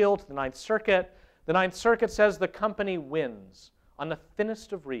appeal to the Ninth Circuit. The Ninth Circuit says the company wins on the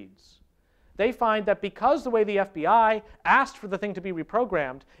thinnest of reeds. They find that because the way the FBI asked for the thing to be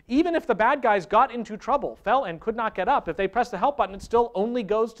reprogrammed, even if the bad guys got into trouble, fell and could not get up, if they press the help button, it still only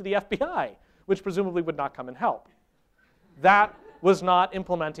goes to the FBI, which presumably would not come and help. That was not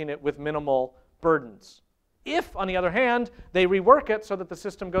implementing it with minimal burdens. If, on the other hand, they rework it so that the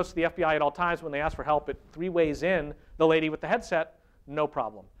system goes to the FBI at all times when they ask for help, it 3 ways in, the lady with the headset, no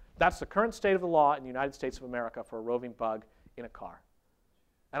problem. That's the current state of the law in the United States of America for a roving bug in a car.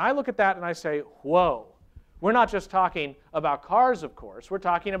 And I look at that and I say, whoa, we're not just talking about cars, of course. We're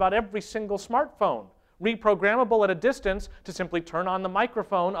talking about every single smartphone, reprogrammable at a distance to simply turn on the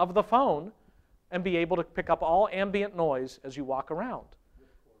microphone of the phone and be able to pick up all ambient noise as you walk around.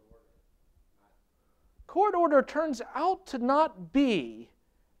 Court order turns out to not be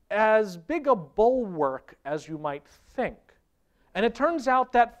as big a bulwark as you might think. And it turns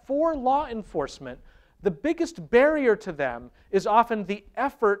out that for law enforcement, the biggest barrier to them is often the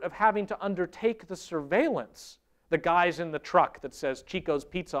effort of having to undertake the surveillance. The guys in the truck that says Chico's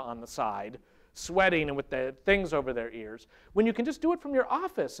Pizza on the side, sweating and with the things over their ears. When you can just do it from your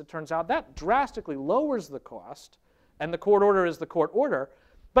office, it turns out that drastically lowers the cost, and the court order is the court order.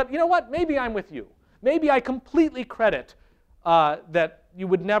 But you know what? Maybe I'm with you. Maybe I completely credit that you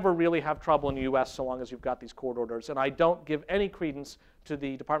would never really have trouble in the US so long as you've got these court orders, and I don't give any credence to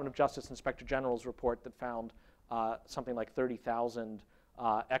the Department of Justice Inspector General's report that found something like 30,000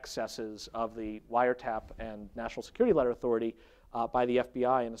 excesses of the wiretap and National Security Letter Authority by the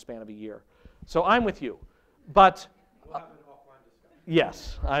FBI in the span of a year. So I'm with you. But We'll have an offline discussion.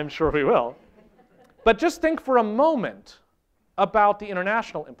 yes, I'm sure we will. But just think for a moment about the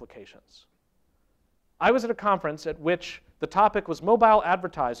international implications. I was at a conference at which the topic was mobile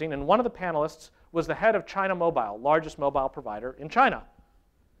advertising, and one of the panelists was the head of China Mobile, largest mobile provider in China.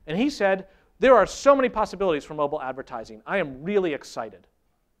 And he said, there are so many possibilities for mobile advertising. I am really excited.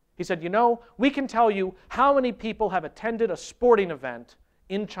 He said, we can tell you how many people have attended a sporting event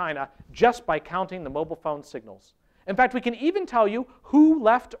in China just by counting the mobile phone signals. In fact, we can even tell you who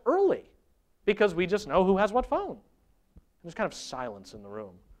left early because we just know who has what phone. There's kind of silence in the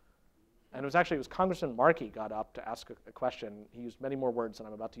room. And it was Congressman Markey got up to ask a question. He used many more words than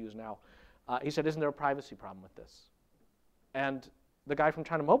I'm about to use now. He said, isn't there a privacy problem with this? And the guy from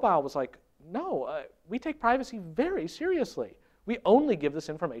China Mobile was like, no, we take privacy very seriously. We only give this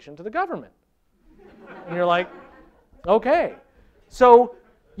information to the government. And you're like, okay. So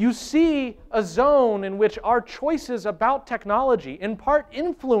you see a zone in which our choices about technology, in part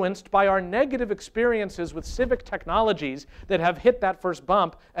influenced by our negative experiences with civic technologies that have hit that first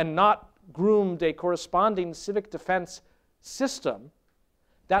bump and not groomed a corresponding civic defense system,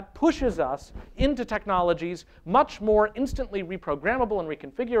 that pushes us into technologies much more instantly reprogrammable and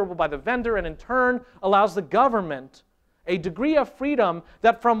reconfigurable by the vendor, and in turn allows the government a degree of freedom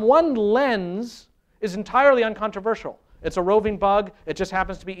that from one lens is entirely uncontroversial. It's a roving bug. It just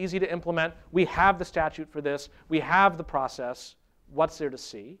happens to be easy to implement. We have the statute for this. We have the process. What's there to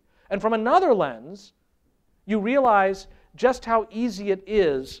see? And from another lens, you realize just how easy it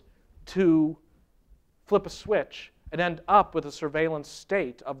is to flip a switch and end up with a surveillance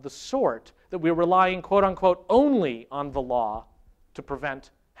state of the sort that we're relying, quote unquote, only on the law to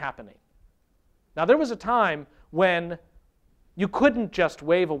prevent happening. Now, there was a time when you couldn't just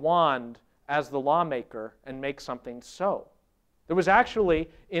wave a wand as the lawmaker and make something so. There was actually,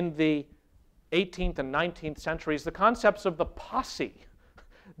 in the 18th and 19th centuries, the concepts of the posse,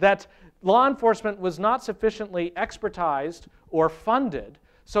 that law enforcement was not sufficiently expertised or funded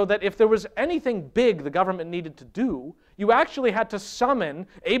so that if there was anything big the government needed to do, you actually had to summon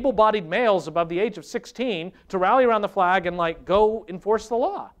able-bodied males above the age of 16 to rally around the flag and like go enforce the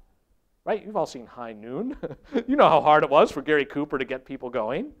law. Right? You've all seen High Noon. You know how hard it was for Gary Cooper to get people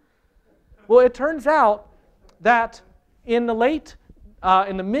going. Well, it turns out that in the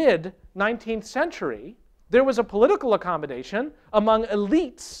mid-19th century, there was a political accommodation among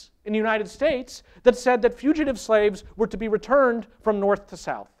elites in the United States that said that fugitive slaves were to be returned from north to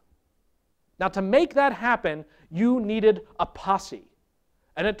south. Now, to make that happen, you needed a posse.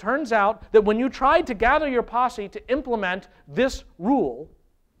 And it turns out that when you tried to gather your posse to implement this rule,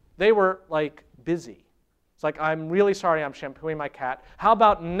 they were like busy. It's like, I'm really sorry I'm shampooing my cat. How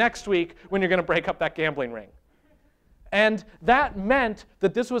about next week when you're going to break up that gambling ring? And that meant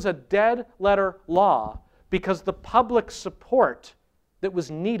that this was a dead letter law because the public support that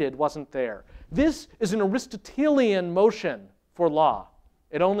was needed wasn't there. This is an Aristotelian motion for law.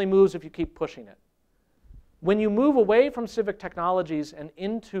 It only moves if you keep pushing it. When you move away from civic technologies and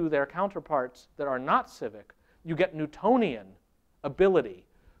into their counterparts that are not civic, you get Newtonian ability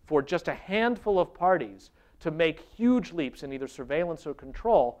for just a handful of parties to make huge leaps in either surveillance or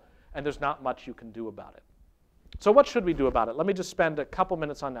control, and there's not much you can do about it. So what should we do about it? Let me just spend a couple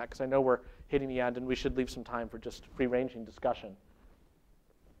minutes on that because I know we're hitting the end and we should leave some time for just free-ranging discussion.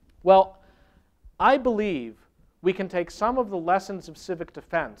 Well, I believe we can take some of the lessons of civic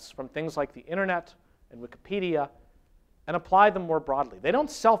defense from things like the internet and Wikipedia and apply them more broadly. They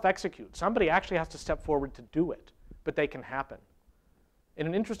don't self-execute. Somebody actually has to step forward to do it, but they can happen. In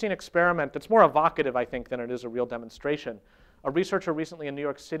an interesting experiment that's more evocative, I think, than it is a real demonstration, a researcher recently in New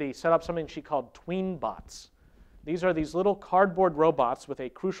York City set up something she called tween bots. These are these little cardboard robots with a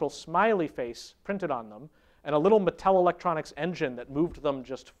crucial smiley face printed on them and a little Mattel Electronics engine that moved them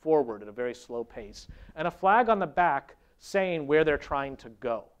just forward at a very slow pace, and a flag on the back saying where they're trying to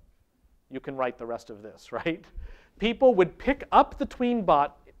go. You can write the rest of this, right? People would pick up the tween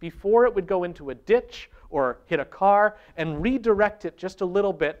bot before it would go into a ditch or hit a car and redirect it just a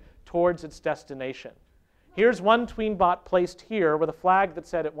little bit towards its destination. Here's one tween bot placed here with a flag that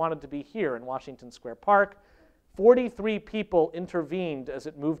said it wanted to be here in Washington Square Park. 43 people intervened as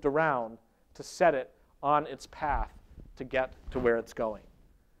it moved around to set it on its path to get to where it's going.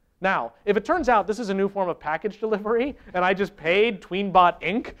 Now, if it turns out this is a new form of package delivery and I just paid TweenBot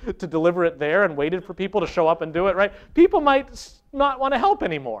Inc. to deliver it there and waited for people to show up and do it, right? People might not want to help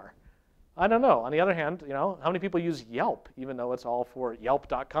anymore. I don't know. On the other hand, you know, how many people use Yelp, even though it's all for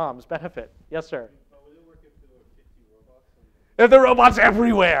Yelp.com's benefit? Yes, sir. Would it work if there were 50 robots? If there are robots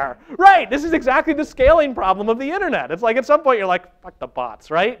everywhere. Right. This is exactly the scaling problem of the internet. It's like at some point you're like, fuck the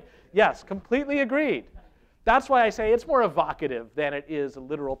bots, right? Yes, completely agreed. That's why I say it's more evocative than it is a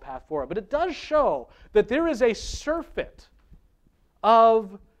literal path forward. But it does show that there is a surfeit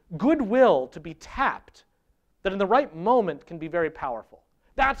of goodwill to be tapped that in the right moment can be very powerful.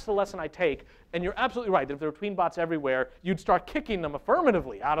 That's the lesson I take. And you're absolutely right that if there were tween bots everywhere, you'd start kicking them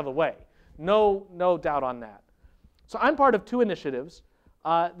affirmatively out of the way. No doubt on that. So I'm part of two initiatives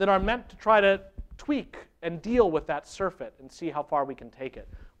that are meant to try to tweak and deal with that surfeit and see how far we can take it.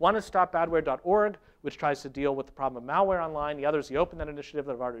 One is stopbadware.org, which tries to deal with the problem of malware online. The other is the OpenNet initiative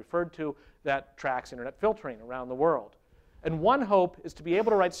that I've already referred to that tracks internet filtering around the world. And one hope is to be able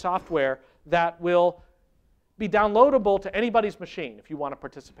to write software that will be downloadable to anybody's machine if you want to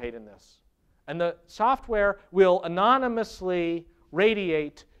participate in this. And the software will anonymously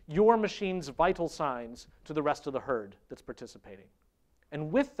radiate your machine's vital signs to the rest of the herd that's participating.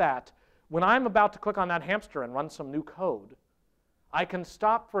 And with that, when I'm about to click on that hamster and run some new code, I can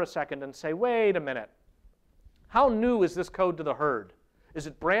stop for a second and say, wait a minute. How new is this code to the herd? Is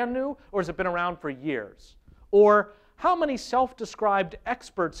it brand new, or has it been around for years? Or how many self-described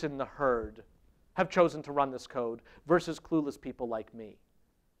experts in the herd have chosen to run this code versus clueless people like me?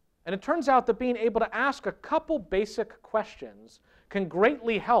 And it turns out that being able to ask a couple basic questions can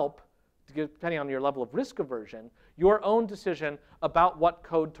greatly help, depending on your level of risk aversion, your own decision about what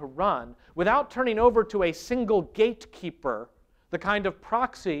code to run without turning over to a single gatekeeper the kind of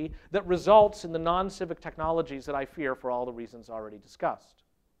proxy that results in the non-civic technologies that I fear for all the reasons already discussed.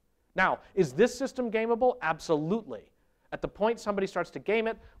 Now, is this system gameable? Absolutely. At the point somebody starts to game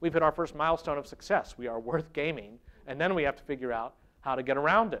it, we've hit our first milestone of success. We are worth gaming, and then we have to figure out how to get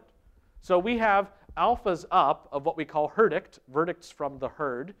around it. So we have alphas up of what we call herdict, verdicts from the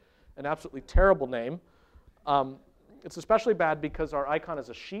herd, an absolutely terrible name. It's especially bad because our icon is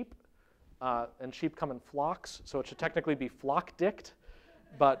a sheep, and sheep come in flocks, so it should technically be flock-dict,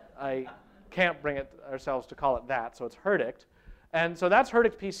 but I can't bring it ourselves to call it that, so it's herdict. And so that's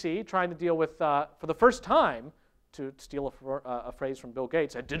herdict PC, trying to deal with, for the first time, to steal a phrase from Bill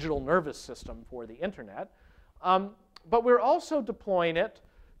Gates, a digital nervous system for the internet. But we're also deploying it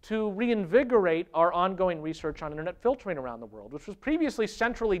to reinvigorate our ongoing research on internet filtering around the world, which was previously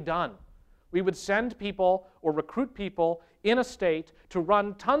centrally done. We would send people or recruit people in a state to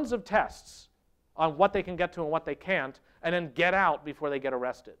run tons of tests on what they can get to and what they can't, and then get out before they get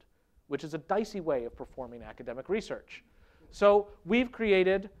arrested, which is a dicey way of performing academic research. So we've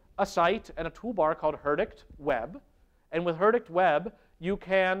created a site and a toolbar called Herdict Web. And with Herdict Web, you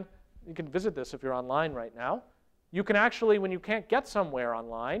can visit this if you're online right now. You can actually, when you can't get somewhere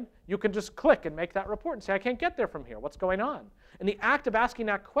online, you can just click and make that report and say, I can't get there from here. What's going on? And the act of asking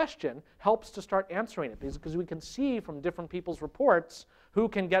that question helps to start answering it, because we can see from different people's reports who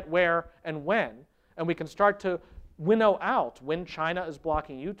can get where and when. And we can start to winnow out when China is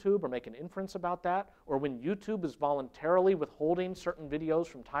blocking YouTube or make an inference about that, or when YouTube is voluntarily withholding certain videos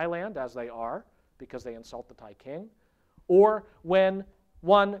from Thailand, as they are, because they insult the Thai king, or when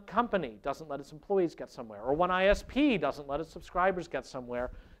one company doesn't let its employees get somewhere, or one ISP doesn't let its subscribers get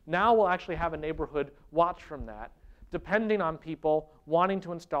somewhere. Now we'll actually have a neighborhood watch from that, depending on people wanting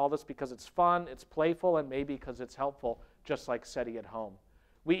to install this because it's fun, it's playful, and maybe because it's helpful, just like SETI at home.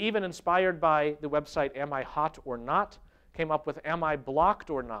 We even, inspired by the website Am I Hot or Not, came up with Am I Blocked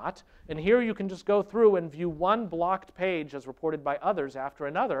or Not? And here you can just go through and view one blocked page as reported by others after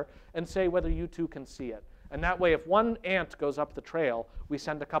another and say whether you too can see it. And that way, if one ant goes up the trail, we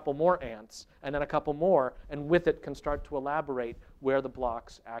send a couple more ants, and then a couple more, and with it can start to elaborate where the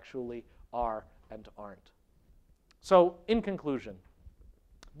blocks actually are and aren't. So, in conclusion,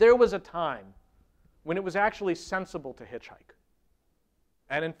 there was a time when it was actually sensible to hitchhike.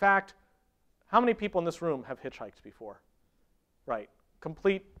 And in fact, how many people in this room have hitchhiked before? Right.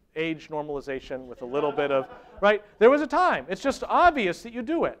 Complete age normalization with a little bit of, right? There was a time. It's just obvious that you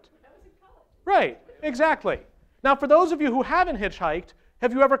do it. Right. Exactly. Now, for those of you who haven't hitchhiked,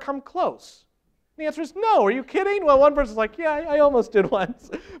 have you ever come close? The answer is no. Are you kidding? Well, one person's like, yeah, I almost did once.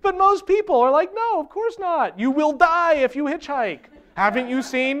 But most people are like, no, of course not. You will die if you hitchhike. Haven't you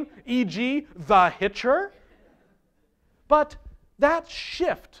seen, e.g., The Hitcher? But that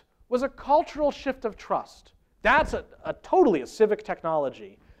shift was a cultural shift of trust. That's totally a civic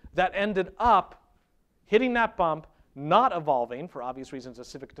technology that ended up hitting that bump, not evolving, for obvious reasons, a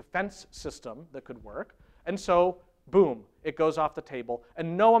civic defense system that could work. And so, boom, it goes off the table.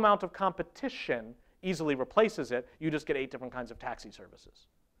 And no amount of competition easily replaces it. You just get 8 different kinds of taxi services.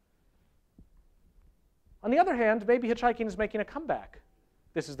 On the other hand, maybe hitchhiking is making a comeback.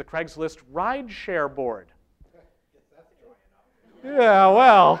 This is the Craigslist rideshare board. Yeah,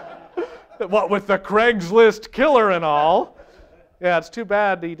 well, what with the Craigslist killer and all. Yeah, it's too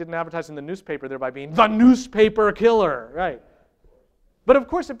bad that he didn't advertise in the newspaper there by being the newspaper killer, right? But of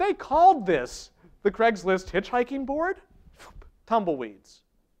course, if they called this the Craigslist hitchhiking board, tumbleweeds.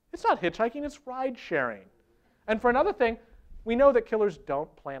 It's not hitchhiking, it's ride sharing. And for another thing, we know that killers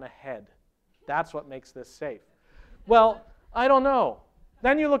don't plan ahead. That's what makes this safe. Well, I don't know.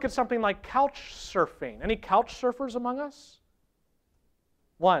 Then you look at something like couch surfing. Any couch surfers among us?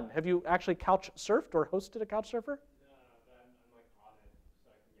 One, have you actually couch surfed or hosted a couch surfer?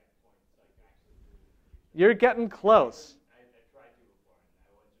 You're getting close. I tried to before, and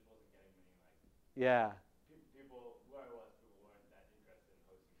I wasn't getting many likes. Yeah. People, who I was, people weren't that interested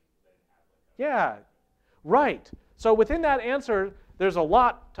in hosting because they didn't have like Yeah, right. So within that answer, there's a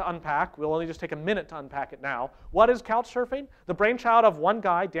lot to unpack. We'll only just take a minute to unpack it now. What is couch surfing? The brainchild of one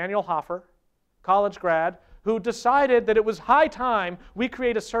guy, Daniel Hoffer, college grad, who decided that it was high time we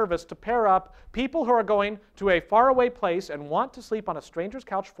create a service to pair up people who are going to a faraway place and want to sleep on a stranger's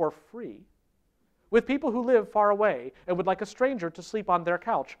couch for free with people who live far away and would like a stranger to sleep on their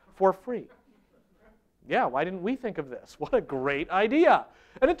couch for free. Yeah, why didn't we think of this? What a great idea.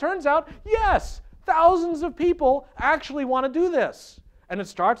 And it turns out, yes, thousands of people actually want to do this. And it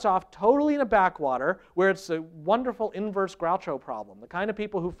starts off totally in a backwater where it's a wonderful inverse Groucho problem. The kind of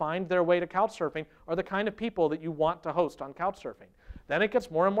people who find their way to couch surfing are the kind of people that you want to host on couch surfing. Then it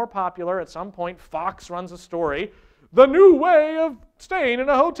gets more and more popular. At some point, Fox runs a story, the new way of staying in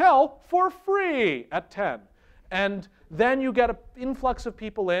a hotel for free at 10. And then you get an influx of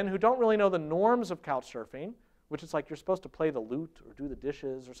people in who don't really know the norms of couch surfing, which is like you're supposed to play the lute or do the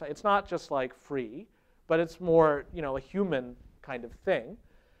dishes or something. It's not just like free, but it's more, a human kind of thing.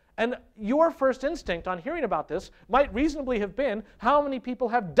 And your first instinct on hearing about this might reasonably have been, how many people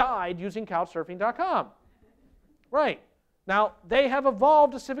have died using couchsurfing.com? Right. Now, they have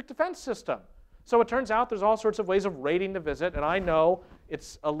evolved a civic defense system. So it turns out there's all sorts of ways of rating the visit, and I know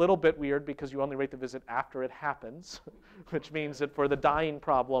it's a little bit weird because you only rate the visit after it happens, which means that for the dying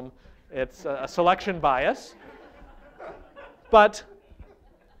problem, it's a selection bias. But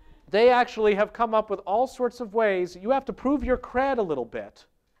they actually have come up with all sorts of ways that you have to prove your cred a little bit,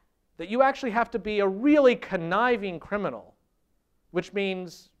 that you actually have to be a really conniving criminal, which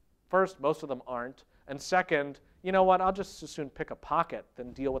means, first, most of them aren't, and second, you know what, I'll just as soon pick a pocket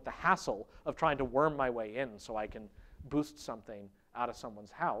than deal with the hassle of trying to worm my way in so I can boost something out of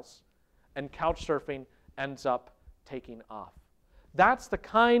someone's house. And couch surfing ends up taking off. That's the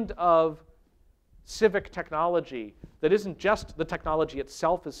kind of civic technology that isn't just the technology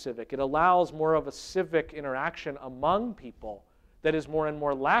itself is civic. It allows more of a civic interaction among people that is more and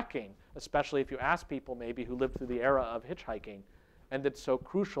more lacking, especially if you ask people maybe who lived through the era of hitchhiking, and that's so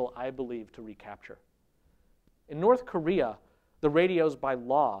crucial, I believe, to recapture. In North Korea, the radios by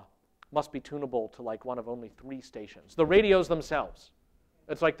law must be tunable to like one of only 3 stations. The radios themselves.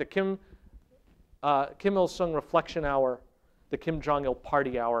 It's like the Kim Il-sung Reflection Hour, the Kim Jong-il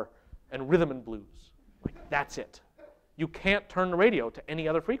Party Hour, and Rhythm and Blues. Like, that's it. You can't turn the radio to any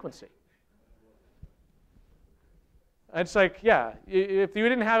other frequency. And it's like, yeah, if you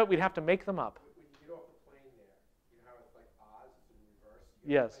didn't have it, we'd have to make them up. When you get off the plane there, you know how it's like Oz, it's in reverse?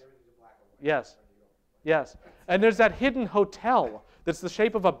 Yes. Everything's in black and white. Yes. Yes. And there's that hidden hotel that's the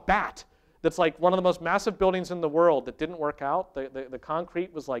shape of a bat that's like one of the most massive buildings in the world that didn't work out. The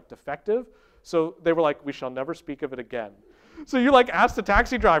concrete was like defective. So they were like, we shall never speak of it again. So you like ask the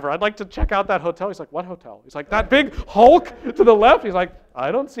taxi driver, I'd like to check out that hotel. He's like, what hotel? He's like, that big Hulk to the left. He's like,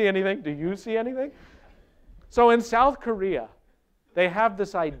 I don't see anything. Do you see anything? So in South Korea, they have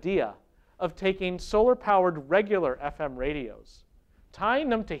this idea of taking solar-powered regular FM radios, tying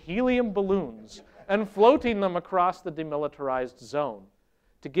them to helium balloons, and floating them across the demilitarized zone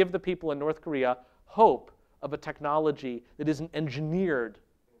to give the people in North Korea hope of a technology that isn't engineered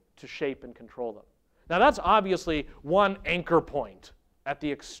to shape and control them. Now that's obviously one anchor point at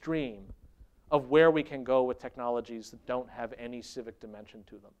the extreme of where we can go with technologies that don't have any civic dimension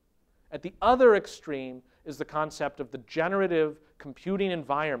to them. At the other extreme is the concept of the generative computing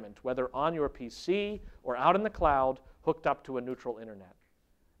environment, whether on your PC or out in the cloud, hooked up to a neutral internet.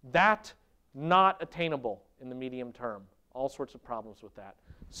 That, not attainable in the medium term. All sorts of problems with that.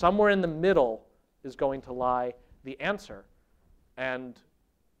 Somewhere in the middle is going to lie the answer. And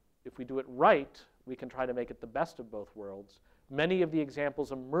if we do it right, we can try to make it the best of both worlds. Many of the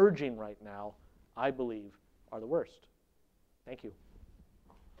examples emerging right now, I believe, are the worst. Thank you.